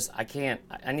attractive, I can't.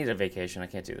 I need a vacation. I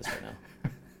can't do this right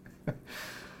now.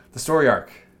 The story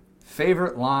arc.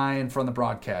 Favorite line from the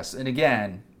broadcast. And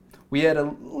again, we had a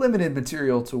limited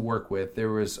material to work with. There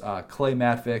was Clay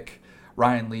Matvick,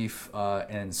 Ryan Leaf,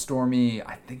 and Stormy.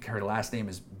 I think her last name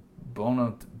is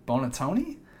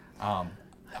Bonatoni.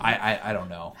 I don't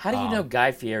know. How do you know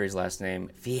Guy Fieri's last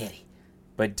name, Fieri,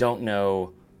 but don't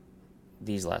know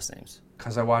these last names?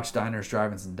 Because I watched Diners,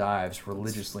 Drive-Ins, and Dives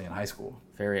religiously in high school.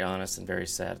 Very honest and very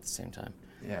sad at the same time.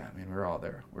 Yeah, I mean, we're all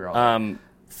there. There.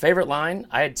 Favorite line?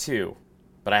 I had two,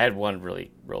 but I had one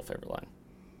really real favorite line.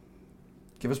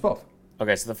 Give us both.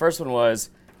 Okay, so the first one was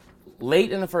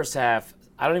late in the first half.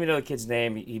 I don't even know the kid's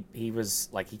name. He was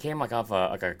like he came like off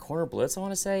a corner blitz, I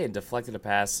want to say, and deflected a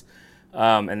pass.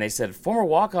 And they said former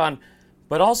walk-on,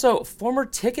 but also former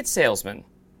ticket salesman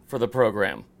for the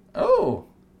program. Oh,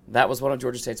 that was one of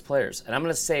Georgia State's players, and I'm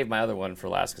going to save my other one for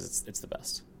last because it's the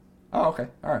best. Oh, okay,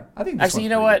 all right. I think this actually, you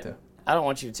know what? I don't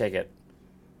want you to take it,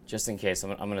 just in case.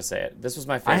 I'm going to say it. This was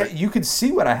my favorite. You can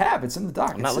see what I have. It's in the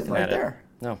doc. I'm not looking at it. There.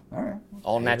 No. All right.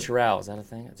 All natural. Is that a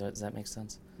thing? Does that make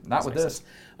sense? Not with this.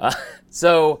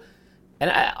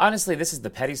 Honestly, this is the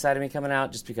petty side of me coming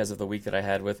out just because of the week that I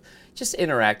had with just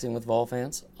interacting with Vol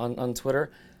fans on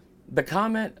Twitter. The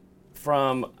comment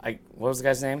from, what was the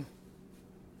guy's name?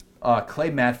 Clay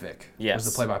Matvick was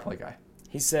the play-by-play guy.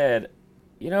 He said,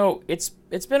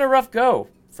 it's been a rough go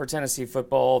for Tennessee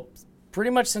football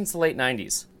pretty much since the late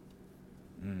 90s.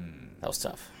 That was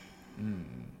tough.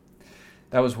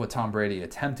 That was what Tom Brady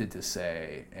attempted to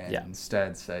say, and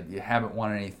instead said, you haven't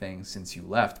won anything since you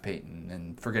left, Peyton,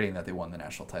 and forgetting that they won the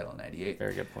national title in 98.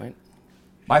 Very good point.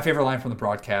 My favorite line from the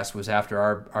broadcast was after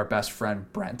our best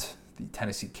friend Brent, the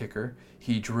Tennessee kicker,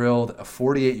 he drilled a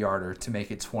 48-yarder to make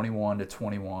it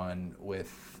 21-21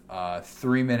 with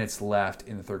 3 minutes left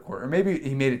in the third quarter. Or maybe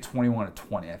he made it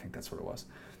 21-20. I think that's what it was.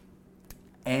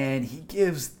 And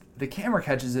the camera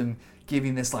catches him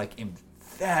giving this like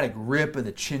emphatic rip of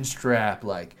the chin strap,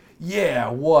 like, yeah,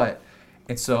 what?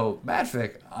 And so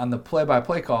Matvick on the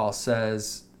play-by-play call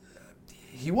says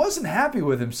he wasn't happy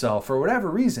with himself for whatever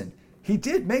reason. He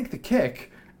did make the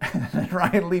kick. And then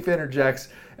Ryan Leaf interjects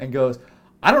and goes,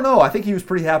 I don't know. I think he was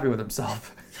pretty happy with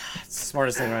himself. It's the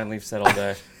smartest thing Ryan Leaf said all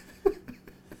day.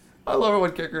 I love it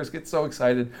when kickers get so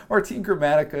excited. Martin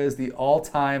Gramatica is the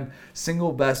all-time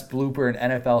single best blooper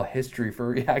in NFL history for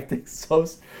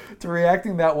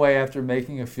reacting that way after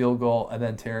making a field goal and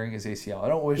then tearing his ACL. I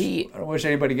don't wish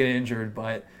anybody get injured,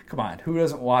 but come on, who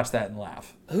doesn't watch that and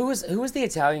laugh? Who was the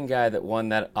Italian guy that won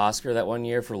that Oscar that one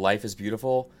year for Life is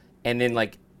Beautiful, and then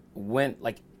went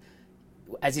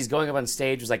as he's going up on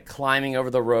stage was climbing over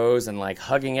the rows and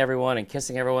hugging everyone and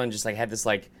kissing everyone, and just had this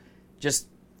just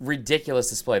ridiculous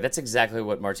display. That's exactly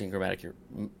what Martin Gramatica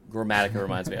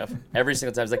reminds me of. Every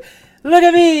single time, it's look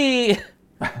at me!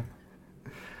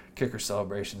 Kicker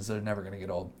celebrations, they're never going to get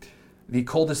old. The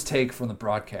coldest take from the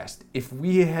broadcast. If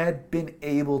we had been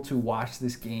able to watch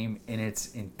this game in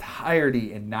its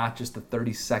entirety and not just the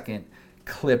 30-second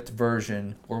clipped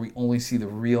version where we only see the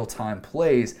real-time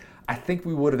plays, I think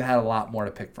we would have had a lot more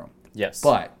to pick from. Yes.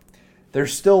 But there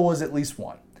still was at least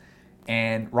one.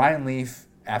 And Ryan Leaf,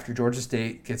 after Georgia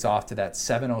State gets off to that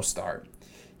 7-0 start,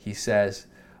 he says,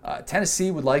 Tennessee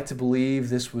would like to believe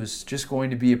this was just going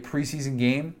to be a preseason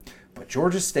game, but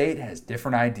Georgia State has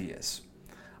different ideas.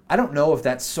 I don't know if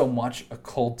that's so much a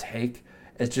cold take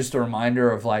as just a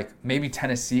reminder of maybe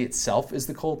Tennessee itself is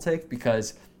the cold take,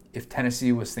 because if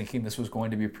Tennessee was thinking this was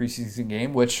going to be a preseason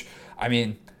game, which, I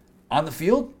mean, on the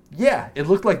field, yeah, it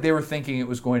looked like they were thinking it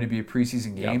was going to be a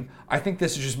preseason game. Yep. I think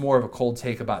this is just more of a cold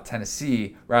take about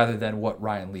Tennessee rather than what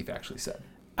Ryan Leaf actually said.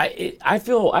 I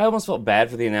almost felt bad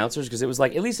for the announcers because it was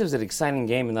at least it was an exciting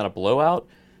game and not a blowout.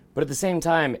 But at the same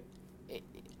time,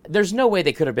 there's no way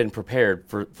they could have been prepared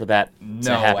for that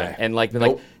to happen. Way. And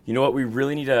Nope. You know what, we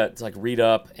really need to read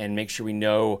up and make sure we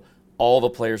know all the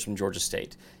players from Georgia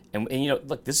State. And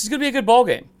look, this is going to be a good ball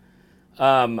game.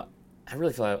 I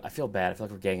feel bad. I feel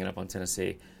like we're ganging up on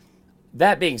Tennessee.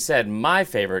 That being said, my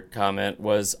favorite comment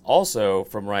was also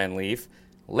from Ryan Leaf.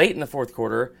 Late in the fourth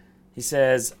quarter, he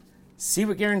says, see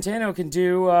what Garantano can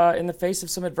do in the face of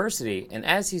some adversity. And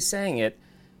as he's saying it,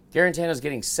 Garantano's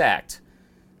getting sacked.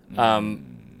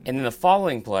 And in the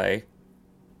following play,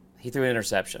 he threw an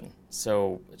interception.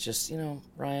 So just,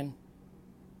 Ryan,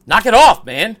 knock it off,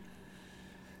 man.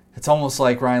 It's almost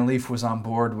like Ryan Leaf was on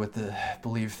board with the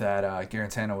belief that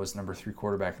Garantano was number 3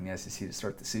 quarterback in the SEC to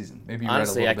start the season. Maybe you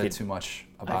Honestly, read a little bit too much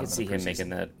about him. I could see him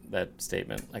making that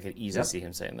statement. I could easily see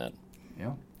him saying that.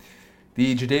 Yeah.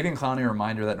 The Jadeveon Clowney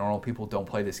reminder that normal people don't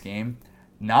play this game.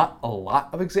 Not a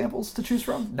lot of examples to choose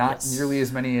from. Not nearly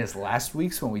as many as last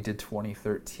week's when we did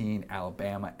 2013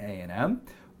 Alabama A&M.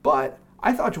 But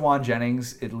I thought Juwan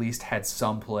Jennings at least had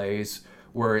some plays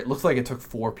where it looked like it took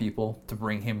 4 people to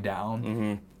bring him down.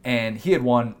 Mm-hmm. And he had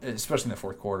one, especially in the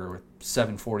fourth quarter with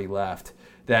 7:40 left,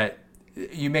 that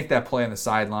you make that play on the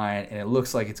sideline and it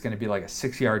looks like it's going to be like a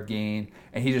 6-yard gain,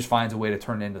 and he just finds a way to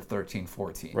turn it into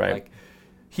 13-14. Right.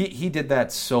 He did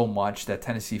that so much that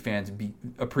Tennessee fans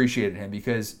appreciated him,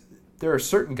 because there are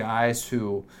certain guys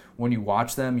who, when you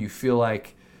watch them, you feel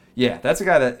like, yeah, that's a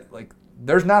guy that,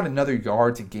 there's not another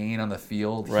yard to gain on the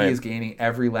field. Right. He is gaining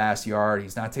every last yard.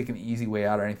 He's not taking the easy way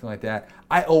out or anything like that.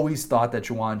 I always thought that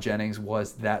Juwan Jennings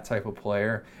was that type of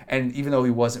player. And even though he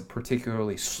wasn't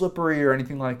particularly slippery or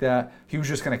anything like that, he was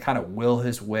just going to kind of will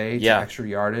his way to extra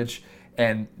yardage.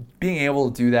 And being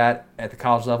able to do that at the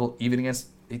college level, even against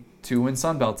a 2-win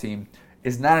Sun Belt team,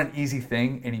 is not an easy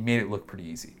thing, and he made it look pretty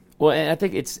easy. Well, and I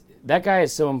think that guy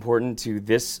is so important to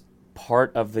this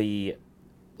part of the –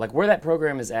 where that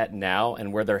program is at now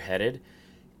and where they're headed.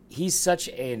 He's such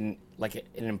an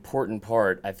important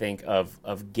part, I think, of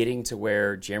getting to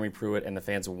where Jeremy Pruitt and the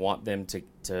fans want them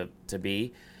to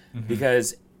be. Mm-hmm.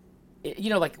 Because,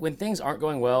 when things aren't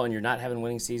going well and you're not having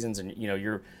winning seasons and,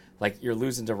 you're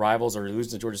losing to rivals or you're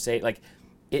losing to Georgia State,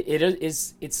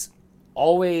 it's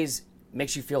always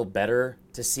makes you feel better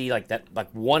to see that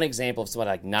one example of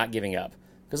somebody not giving up.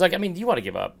 Because, you want to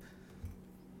give up.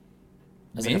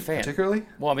 As Me, a fan. Particularly?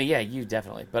 Well, yeah, you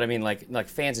definitely. But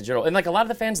fans in general. And a lot of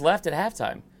the fans left at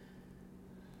halftime.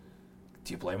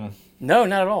 Do you blame them? No,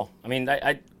 not at all.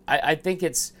 I think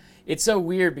it's so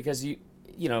weird because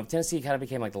Tennessee kind of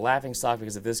became the laughing stock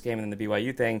because of this game and then the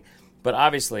BYU thing. But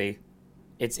obviously,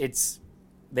 it's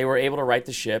they were able to right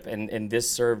the ship, and this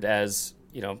served as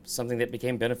something that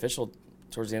became beneficial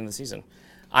towards the end of the season.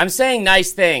 I'm saying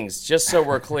nice things, just so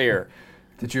we're clear.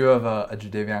 Did you have a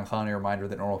Jadeveon Clowney reminder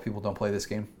that normal people don't play this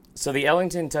game? So the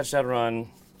Ellington touchdown run,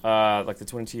 like the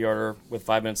 22-yarder with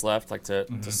 5 minutes left, like to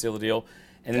seal the deal.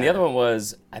 And then the other one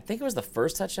was, I think it was the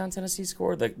first touchdown Tennessee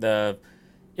scored.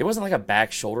 It wasn't like a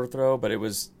back shoulder throw, but it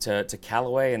was to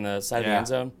Callaway in the side of the end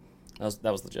zone.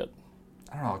 That was legit.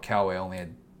 I don't know how Callaway only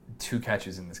had 2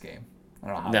 catches in this game. I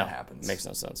don't know how that happens. Makes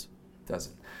no sense.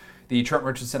 Doesn't. The Trent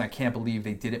Richardson, I can't believe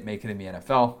they didn't make it in the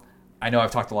NFL. I know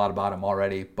I've talked a lot about him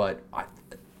already, but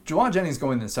Juwan Jennings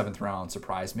going in the 7th round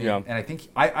surprised me. Yeah. And I think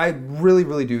I really,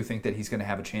 really do think that he's going to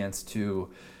have a chance to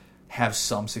have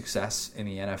some success in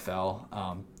the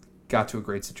NFL. Got to a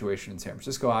great situation in San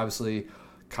Francisco, obviously.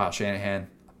 Kyle Shanahan.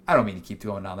 I don't mean to keep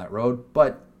going down that road,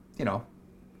 but,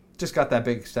 just got that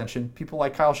big extension. People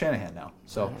like Kyle Shanahan now.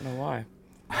 So I don't know why.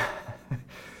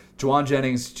 Juwan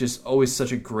Jennings, just always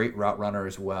such a great route runner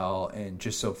as well, and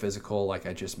just so physical, like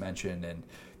I just mentioned, and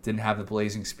didn't have the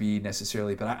blazing speed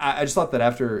necessarily. But I just thought that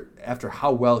after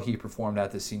how well he performed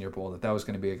at the Senior Bowl, that was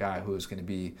going to be a guy who was going to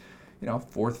be,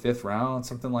 4th, 5th round,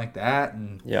 something like that.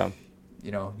 And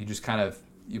you just kind of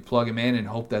you plug him in and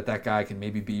hope that guy can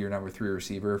maybe be your number 3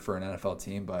 receiver for an NFL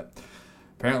team. But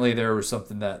apparently there was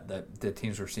something that the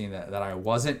teams were seeing that I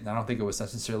wasn't. And I don't think it was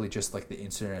necessarily just like the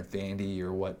incident at Vandy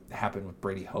or what happened with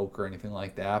Brady Hoke or anything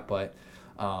like that. But,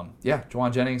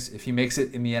 Juwan Jennings, if he makes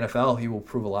it in the NFL, he will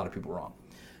prove a lot of people wrong.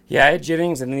 Yeah, I had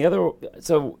Jennings. And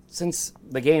so since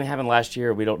the game happened last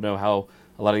year, we don't know how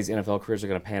a lot of these NFL careers are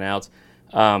going to pan out.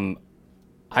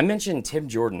 I mentioned Tim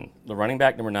Jordan, the running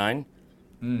back, number 9.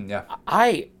 Yeah.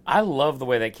 I love the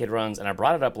way that kid runs, and I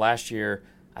brought it up last year.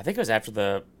 I think it was after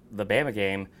the Bama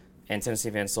game, and Tennessee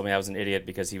fans told me I was an idiot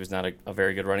because he was not a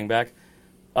very good running back.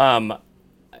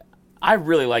 I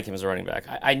really like him as a running back.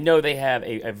 I know they have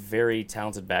a very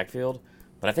talented backfield,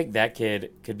 but I think that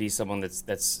kid could be someone has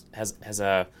a,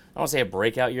 I don't want to say a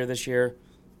breakout year this year,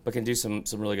 but can do some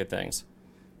really good things.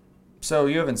 So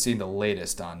you haven't seen the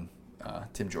latest on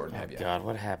Tim Jordan, have you? God,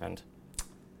 what happened?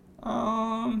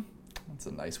 That's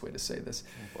a nice way to say this.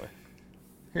 Oh, boy.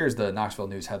 Here's the Knoxville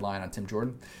News headline on Tim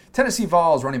Jordan. Tennessee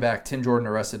Vols running back Tim Jordan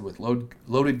arrested with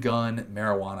loaded gun,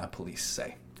 marijuana, police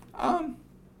say.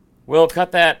 Will,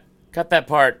 cut that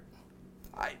part.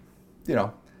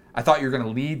 I thought you were going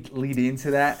to lead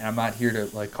into that, and I'm not here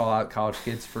to call out college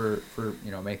kids for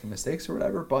making mistakes or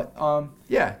whatever, but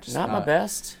just not my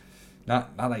best.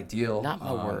 Not ideal. Not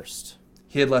my worst.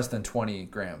 He had less than 20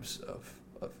 grams of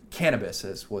cannabis,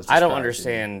 as was described. I don't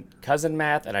understand cousin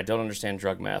math, and I don't understand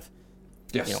drug math.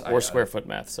 Yes, or square foot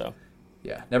math. So,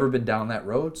 yeah, never been down that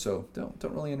road, so don't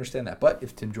really understand that. But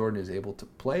if Tim Jordan is able to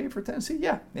play for Tennessee,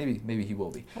 yeah, maybe he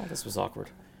will be. Oh, this was awkward.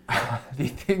 The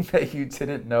thing that you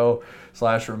didn't know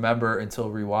 / remember until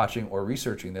rewatching or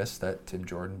researching this, that Tim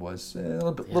Jordan was in a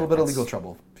little bit of legal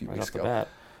trouble a few weeks ago.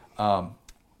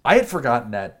 I had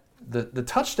forgotten that the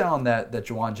touchdown that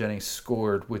Juwan Jennings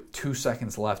scored with 2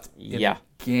 seconds left in the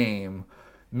game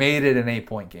made it an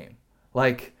 8-point game.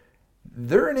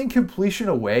 They're an incompletion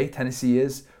away, Tennessee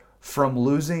is, from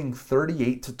losing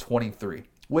 38-23,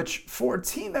 which for a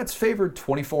team that's favored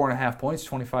 24.5 points,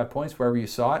 25 points, wherever you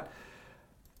saw it,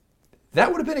 that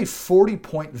would have been a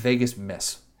 40-point Vegas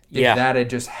miss if that had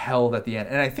just held at the end.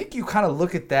 And I think you kind of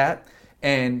look at that,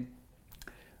 and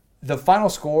the final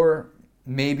score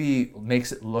maybe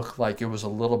makes it look like it was a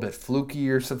little bit fluky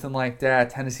or something like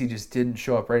that. Tennessee just didn't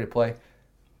show up ready to play.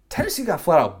 Tennessee got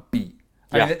flat out beat.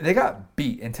 I mean, they got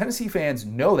beat, and Tennessee fans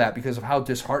know that because of how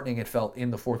disheartening it felt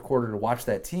in the fourth quarter to watch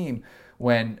that team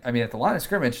when, at the line of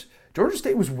scrimmage, Georgia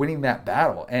State was winning that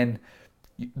battle. And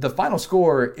the final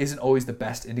score isn't always the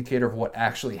best indicator of what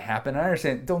actually happened. I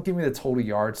understand, don't give me the total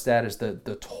yard stat as the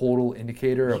total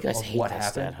indicator of what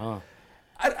happened. Stat, huh?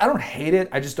 I don't hate it.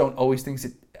 I just don't always think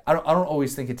I don't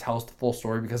always think it tells the full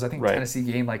story, because I think Tennessee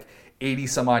gained 80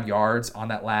 some odd yards on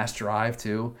that last drive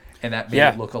too, and that made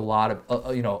it look a lot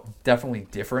of definitely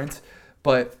different.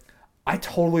 But I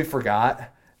totally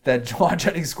forgot that Juwan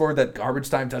Jennings scored that garbage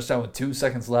time touchdown with 2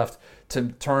 seconds left to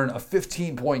turn a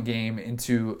 15-point game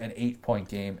into an 8-point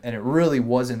game, and it really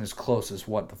wasn't as close as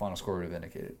what the final score would have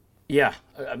indicated. Yeah,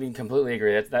 completely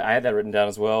agree. I had that written down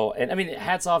as well. And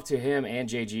hats off to him and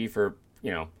JG for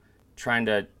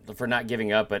for not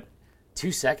giving up, but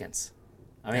 2 seconds.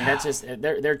 That's just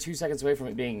they're 2 seconds away from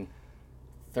it being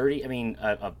 30.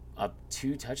 A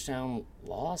 2 touchdown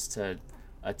loss to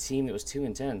a team that was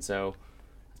 2-10. So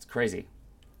it's crazy.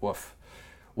 Woof.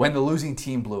 When the losing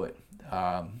team blew it.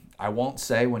 I won't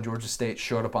say when Georgia State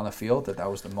showed up on the field that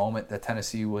was the moment that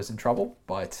Tennessee was in trouble,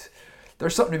 but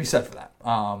there's something to be said for that.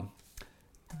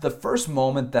 The first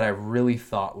moment that I really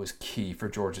thought was key for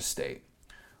Georgia State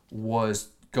was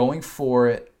going for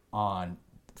it on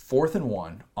 4th and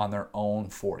 1 on their own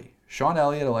 40. Sean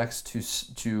Elliott elects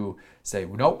to say,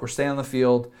 nope, we're staying on the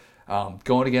field,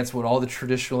 going against what all the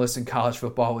traditionalists in college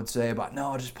football would say about,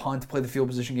 no, just punt, play the field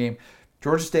position game.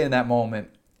 Georgia State in that moment,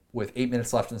 with 8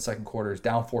 minutes left in the second quarter, is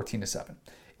down 14-7.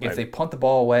 If they punt the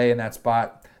ball away in that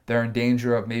spot, they're in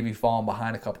danger of maybe falling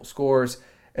behind a couple scores.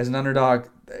 As an underdog,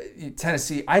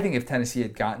 Tennessee, I think if Tennessee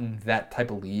had gotten that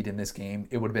type of lead in this game,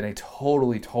 it would have been a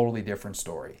totally, totally different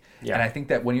story. Yeah. And I think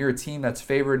that when you're a team that's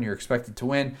favored and you're expected to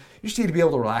win, you just need to be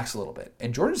able to relax a little bit.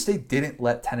 And Georgia State didn't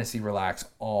let Tennessee relax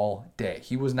all day.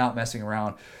 He was not messing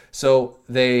around. So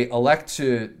they elect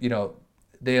to go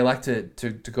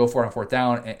for it on 4th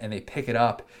down, and they pick it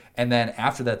up. And then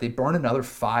after that, they burn another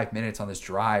 5 minutes on this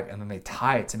drive, and then they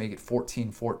tie it to make it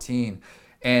 14-14.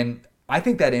 And I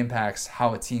think that impacts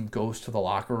how a team goes to the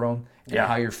locker room and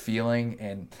how you're feeling,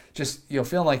 and just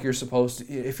feeling like you're supposed to.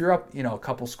 If you're up, a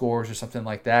couple scores or something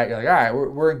like that, you're like, all right,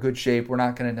 we're in good shape. We're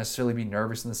not going to necessarily be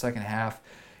nervous in the second half.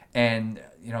 And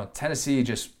Tennessee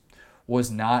just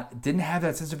didn't have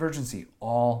that sense of urgency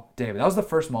all day. But that was the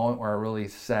first moment where I really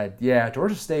said, yeah,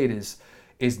 Georgia State is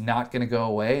not going to go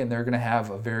away, and they're going to have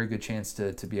a very good chance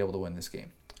to be able to win this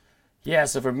game. Yeah.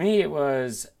 So for me, it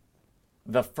was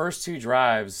the first 2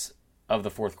 drives of the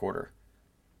fourth quarter.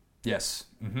 Yes.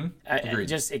 Mm-hmm.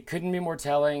 Agreed. It couldn't be more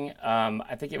telling.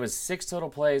 I think it was 6 total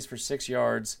plays for 6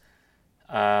 yards,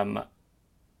 and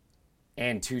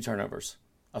 2 turnovers,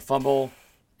 a fumble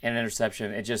and an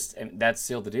interception. That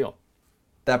sealed the deal.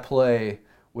 That play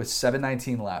with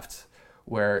 7:19 left,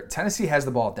 where Tennessee has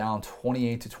the ball down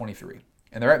 28-23,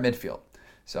 and they're at midfield.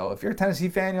 So if you're a Tennessee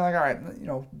fan, you're like, all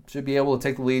right, should be able to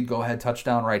take the lead, go ahead,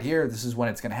 touchdown right here. This is when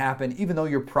it's going to happen, even though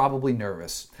you're probably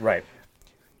nervous. Right.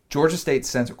 Georgia State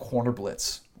sends a corner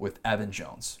blitz with Evan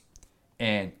Jones,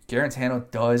 and Garantano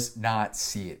does not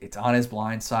see it. It's on his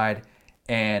blind side,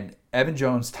 and Evan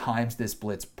Jones times this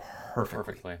blitz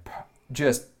perfectly.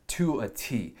 Just to a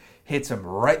T. Hits him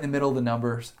right in the middle of the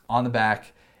numbers on the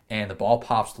back, and the ball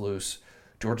pops loose.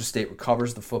 Georgia State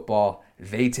recovers the football.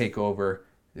 They take over.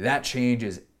 That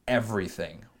changes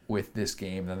everything with this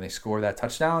game. Then they score that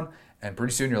touchdown, and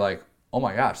pretty soon you're like, oh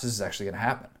my gosh, this is actually going to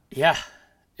happen. Yeah.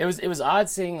 It was odd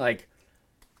seeing,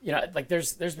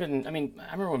 there's been, I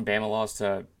remember when Bama lost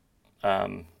to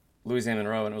Louisiana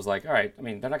Monroe, and it was like, all right,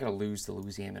 they're not going to lose to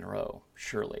Louisiana Monroe,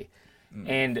 surely. Mm.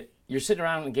 And you're sitting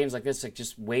around in games like this,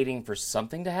 just waiting for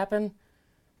something to happen.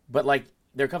 But,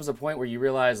 there comes a point where you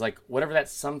realize, whatever that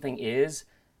something is,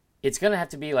 it's going to have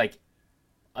to be,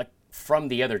 from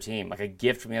the other team, like a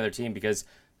gift from the other team, because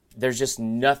there's just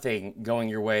nothing going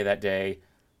your way that day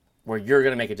where you're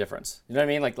going to make a difference. You know what I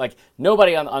mean? Like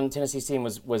nobody on Tennessee's team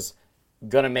was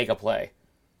going to make a play.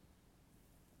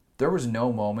 There was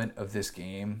no moment of this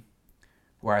game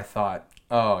where I thought,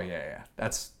 oh, yeah,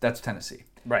 that's Tennessee.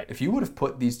 Right. If you would have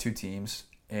put these two teams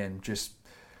in just,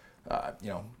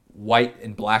 white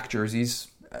and black jerseys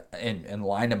and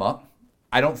lined them up,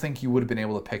 I don't think you would have been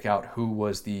able to pick out who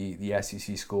was the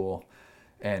SEC school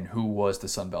and who was the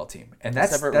Sun Belt team. And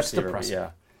that's depressing.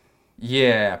 Yeah.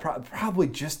 Yeah, probably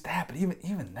just that. But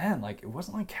even then, it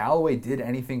wasn't like Callaway did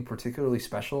anything particularly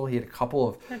special. He had a couple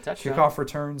of kickoff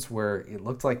returns where it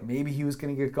looked like maybe he was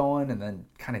going to get going and then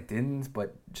kind of didn't.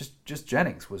 But just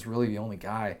Jennings was really the only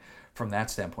guy from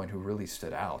that standpoint who really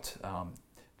stood out.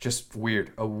 Just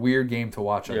a weird game to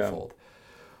watch unfold.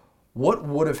 What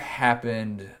would have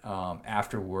happened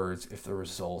afterwards if the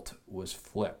result was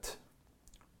flipped?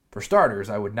 For starters,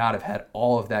 I would not have had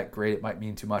all of that great, it might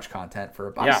mean too much content for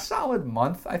about a solid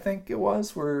month, I think it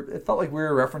was, where it felt like we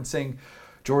were referencing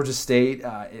Georgia State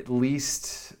at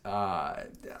least, I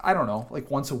don't know,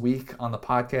 once a week on the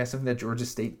podcast, something that Georgia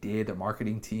State did, their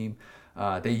marketing team.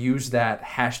 They used that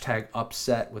hashtag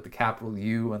upset with the capital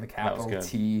U and the capital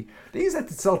T. They used that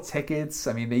to sell tickets.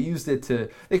 They used it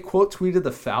they quote tweeted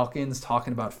the Falcons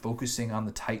talking about focusing on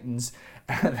the Titans.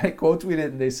 And they quote tweeted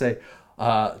and they say,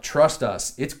 trust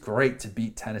us, it's great to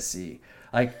beat Tennessee.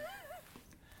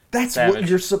 That's Savage. What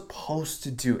you're supposed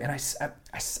to do. And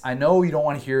I know you don't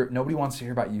want to hear, nobody wants to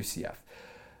hear about UCF.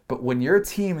 But when you're a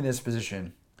team in this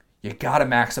position, you got to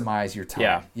maximize your time.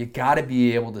 Yeah. You got to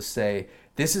be able to say,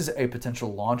 this is a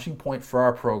potential launching point for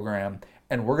our program,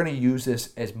 and we're going to use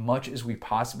this as much as we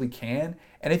possibly can.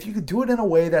 And if you could do it in a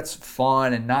way that's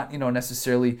fun and not,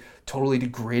 necessarily totally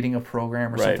degrading a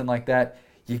program or something like that,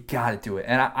 you got to do it.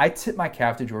 And I tip my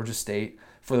cap to Georgia State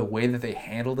for the way that they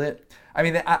handled it.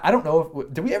 I don't know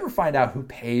did we ever find out who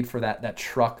paid for that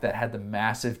truck that had the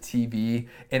massive TV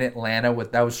in Atlanta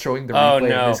that was showing the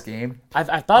replay of this game?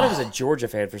 I thought it was a Georgia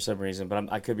fan for some reason,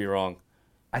 but I could be wrong.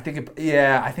 I think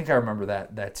I remember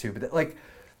that too. But like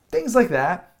things like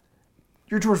that,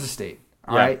 you're Georgia State,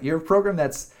 all right? You're a program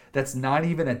that's not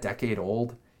even a decade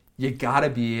old. You got to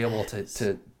be able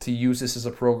to use this as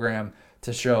a program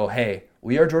to show, hey,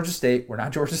 we are Georgia State. We're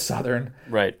not Georgia Southern.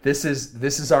 Right. This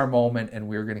is our moment, and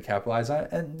we're going to capitalize on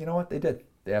it. And you know what? They did.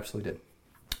 They absolutely did.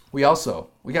 We got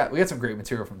some great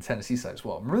material from the Tennessee side as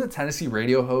well. Remember the Tennessee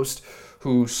radio host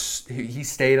who he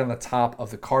stayed on the top of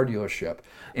the car dealership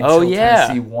until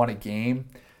Tennessee won a game?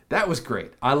 That was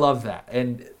great. I love that.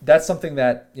 And that's something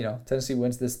that, Tennessee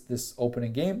wins this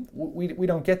opening game. We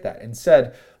don't get that.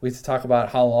 Instead, we have to talk about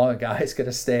how long a guy is going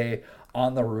to stay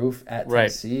on the roof at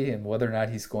Tennessee and whether or not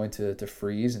he's going to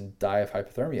freeze and die of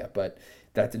hypothermia. But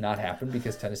that did not happen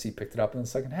because Tennessee picked it up in the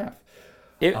second half.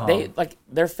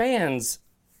 Their fans,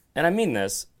 and I mean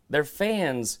this, their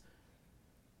fans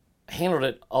handled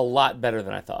it a lot better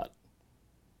than I thought.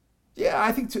 Yeah,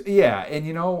 I think yeah, and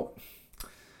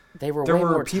they were way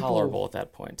more tolerable at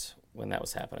that point when that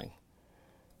was happening.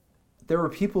 There were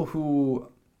people who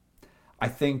I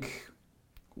think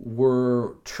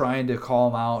were trying to call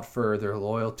them out for their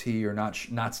loyalty or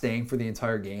not staying for the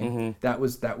entire game. Mm-hmm. That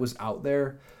was out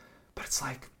there, but it's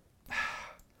like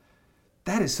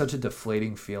that is such a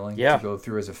deflating feeling to go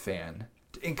through as a fan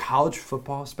in college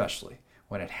football, especially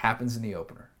when it happens in the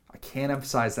opener. I can't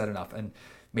emphasize that enough. And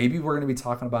maybe we're going to be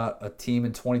talking about a team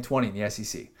in 2020 in the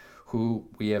SEC who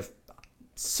we have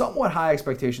somewhat high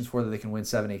expectations for, that they can win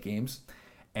 7-8 games,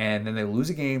 and then they lose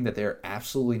a game that they're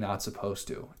absolutely not supposed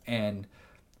to. And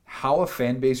how a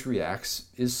fan base reacts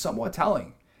is somewhat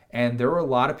telling. And there were a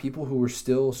lot of people who were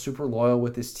still super loyal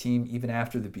with this team even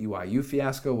after the BYU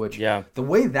fiasco, which the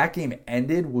way that game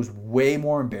ended was way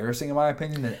more embarrassing, in my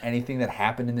opinion, than anything that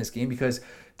happened in this game, because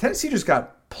Tennessee just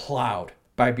got plowed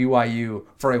by BYU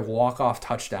for a walk-off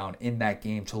touchdown in that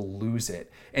game to lose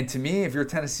it. And to me, if you're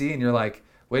Tennessee and you're like,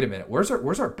 wait a minute, where's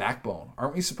our backbone?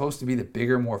 Aren't we supposed to be the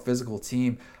bigger, more physical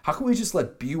team? How can we just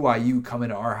let BYU come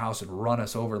into our house and run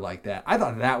us over like that? I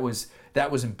thought that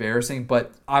was embarrassing,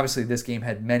 but obviously this game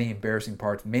had many embarrassing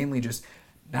parts, mainly just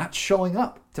not showing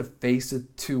up to face a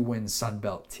 2-win Sun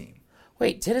Belt team.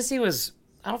 Wait, Tennessee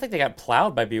I don't think they got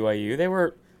plowed by BYU. They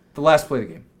were the last play of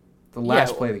the game.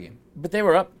 Play of the game. But they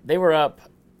were up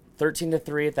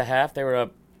 13-3 at the half. They were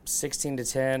up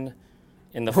 16-10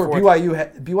 in the fourth. BYU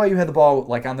had the ball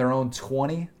like on their own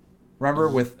 20. Remember,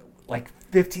 with like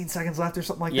 15 seconds left or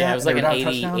something like that. Yeah, it was like an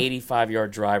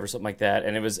 85-yard drive or something like that,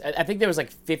 and I think there was like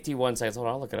 51 seconds. Hold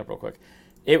on, I'll look it up real quick.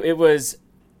 It was,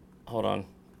 hold on,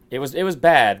 it was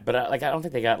bad, but I don't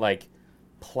think they got like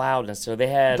plowed necessarily.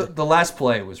 They had the last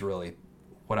play was really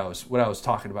what I was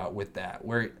talking about with that,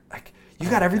 where like you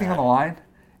got everything on the line.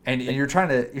 And you're trying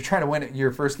to win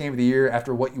your first game of the year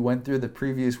after what you went through the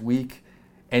previous week,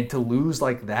 and to lose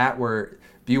like that, where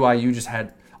BYU just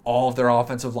had all of their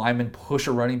offensive linemen push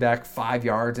a running back 5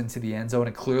 yards into the end zone,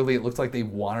 and clearly it looked like they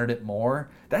wanted it more.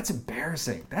 That's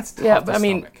embarrassing. That's tough to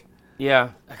stomach.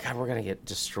 God, we're gonna get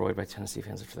destroyed by Tennessee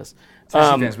fans after this.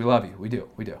 Tennessee fans, we love you. We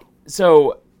do.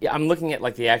 So I'm looking at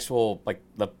like the actual like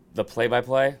the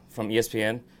play-by-play from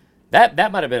ESPN.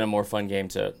 That might have been a more fun game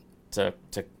to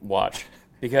watch.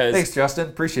 Because thanks, Justin.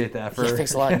 Appreciate that.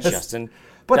 Thanks a lot, Justin.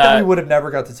 But then we would have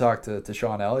never got to talk to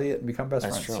Sean Elliott and become best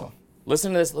friends. That's true. So.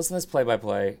 Listen to this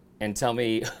play-by-play and tell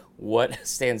me what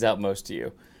stands out most to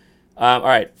you. All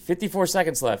right, 54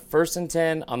 seconds left. 1st and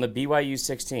 10 on the BYU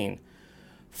 16.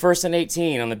 1st and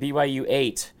 18 on the BYU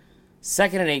 8.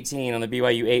 2nd and 18 on the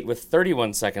BYU 8 with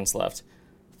 31 seconds left.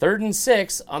 3rd and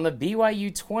 6 on the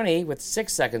BYU 20 with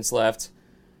 6 seconds left.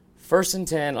 1st and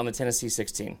 10 on the Tennessee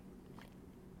 16.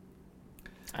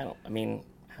 How did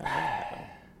that happen?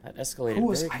 That escalated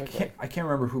very quickly. I can't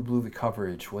remember who blew the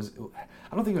coverage.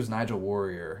 I don't think it was Nigel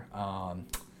Warrior. I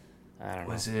don't know.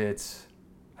 Was it?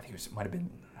 I think it might have been.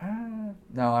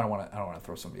 No, I don't want to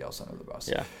throw somebody else under the bus.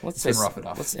 Yeah, let's rough it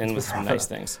off. Let's end with some nice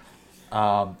things.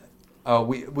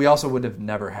 We also would have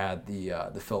never had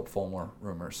the Philip Fulmer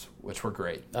rumors, which were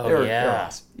great. Oh, they were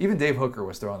awesome. Even Dave Hooker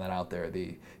was throwing that out there.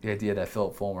 The idea that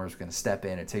Philip Fulmer was going to step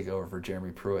in and take over for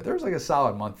Jeremy Pruitt. There was like a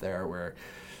solid month there where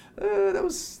that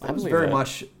was very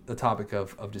much the topic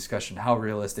of discussion. How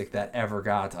realistic that ever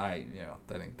got, I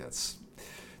think that's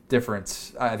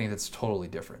different. I think that's totally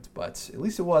different. But at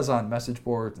least it was on message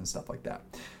boards and stuff like that.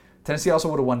 Tennessee also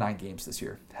would have won 9 games this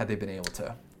year had they been able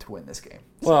to win this game.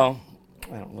 So.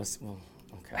 Okay.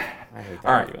 I hate that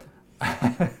argument.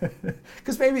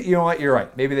 Because maybe, you know what, you're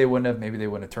right. Maybe they wouldn't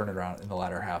have turned it around in the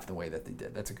latter half the way that they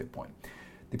did. That's a good point.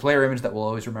 The player image that we'll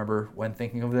always remember when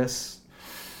thinking of this.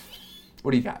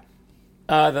 What do you got?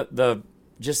 The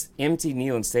just empty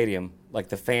Neyland Stadium, like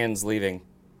the fans leaving.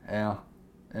 Yeah.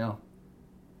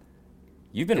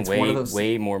 You've been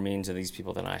way more mean to these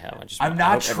people than I have. I'm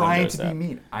not trying to be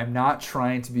mean. I'm not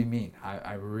trying to be mean.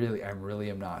 I really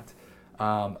am not.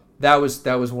 That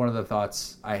was one of the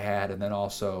thoughts I had, and then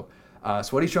also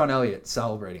Sweaty Sean Elliott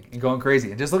celebrating and going crazy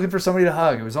and just looking for somebody to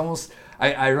hug. It was almost.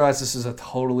 I realized this is a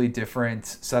totally different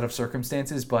set of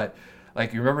circumstances, but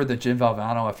like you remember the Jim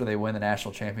Valvano after they win the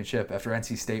national championship, after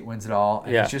NC State wins it all,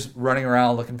 and he's just running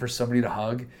around looking for somebody to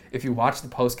hug. If you watch the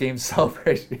post game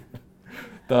celebration.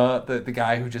 The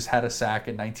guy who just had a sack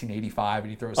in 1985 and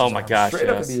he throws his arm straight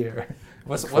up in the air.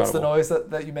 What's the noise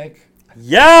that you make?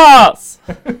 Yes!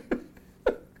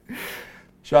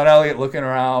 Sean Elliott looking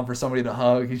around for somebody to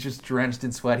hug. He's just drenched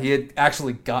in sweat. He had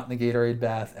actually gotten the Gatorade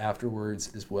bath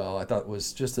afterwards as well. I thought it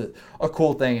was just a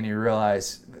cool thing, and you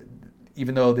realize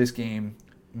even though this game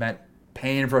meant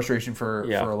pain and frustration for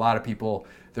a lot of people,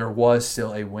 there was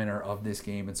still a winner of this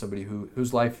game and somebody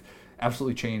whose life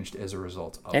absolutely changed as a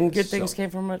result of and good things came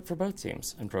from it for both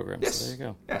teams and programs. Yes. So there you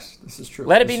go. Yes, this is true.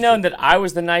 Let it be known that I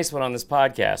was the nice one on this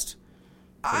podcast.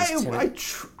 I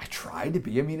tried to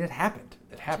be. I mean, it happened.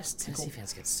 It happened. Just Tennessee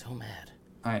fans get so mad.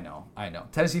 I know.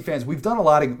 Tennessee fans, we've done a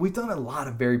lot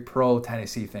of very pro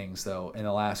Tennessee things though in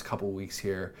the last couple of weeks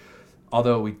here.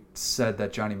 Although we said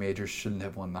that Johnny Majors shouldn't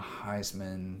have won the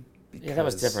Heisman. Yeah, that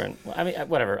was different. I mean,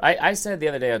 whatever. I said the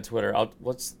other day on Twitter. I'm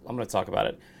going to talk about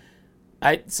it.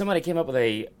 Somebody came up with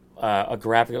a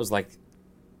graphic. It was like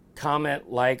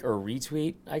comment, like, or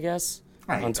retweet, I guess,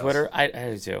 on Twitter. I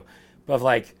do too. But of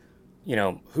like,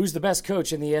 who's the best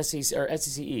coach in the SEC or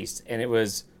SEC East? And it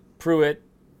was Pruitt,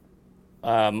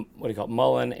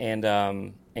 Mullen,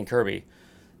 and Kirby.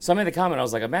 So I made the comment. I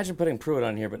was like, imagine putting Pruitt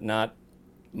on here, but not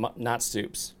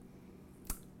Stoops.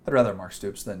 I'd rather Mark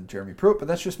Stoops than Jeremy Pruitt, but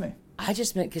that's just me. I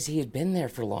just meant because he had been there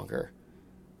for longer.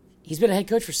 He's been a head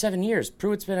coach for 7 years.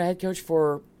 Pruitt's been a head coach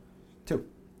for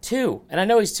 2. And I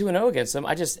know he's 2-0 against them.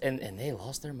 And they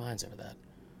lost their minds over that.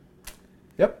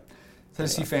 Yep.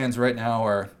 Tennessee fans right now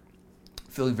are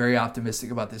feeling very optimistic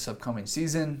about this upcoming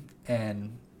season,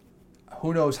 and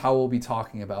who knows how we'll be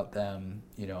talking about them,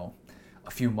 a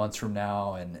few months from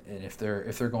now, and if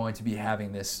they're going to be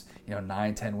having this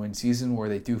 9-10 win season where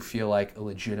they do feel like a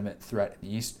legitimate threat in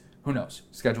the East. Who knows?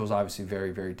 Schedule is obviously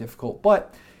very, very difficult,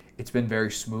 but it's been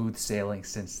very smooth sailing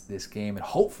since this game, and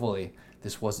hopefully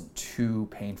this wasn't too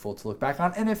painful to look back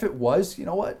on. And if it was, you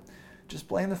know what? Just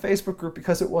blame the Facebook group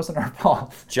because it wasn't our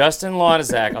fault. Justin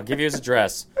Lonizak, I'll give you his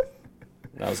address.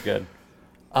 That was good.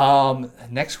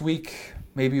 Next week,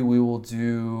 maybe we will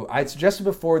do... I had suggested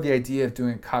before the idea of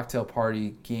doing a cocktail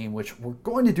party game, which we're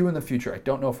going to do in the future. I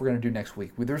don't know if we're going to do next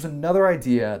week. There's another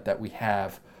idea that we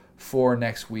have for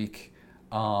next week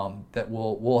that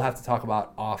we'll have to talk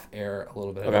about off air a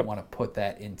little bit. Okay. I don't want to put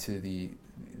that into the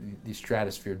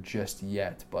stratosphere just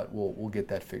yet, but we'll get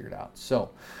that figured out.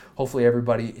 So hopefully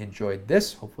everybody enjoyed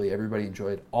this. Hopefully everybody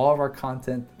enjoyed all of our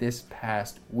content this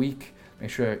past week. Make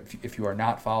sure if you are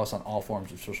not, follow us on all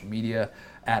forms of social media,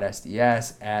 at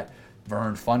SDS, at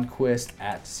Vern Funquist,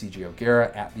 at CJ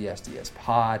O'Gara, at the SDS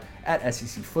Pod, at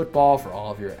SEC Football for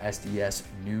all of your SDS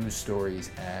news stories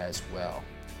as well.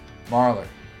 Marler,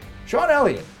 Sean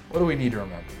Elliott, what do we need to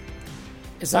remember?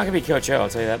 It's not going to be Coach O, I'll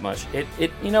tell you that much.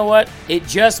 You know what? It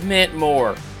just meant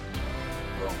more.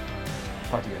 Well,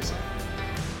 talk to you guys soon.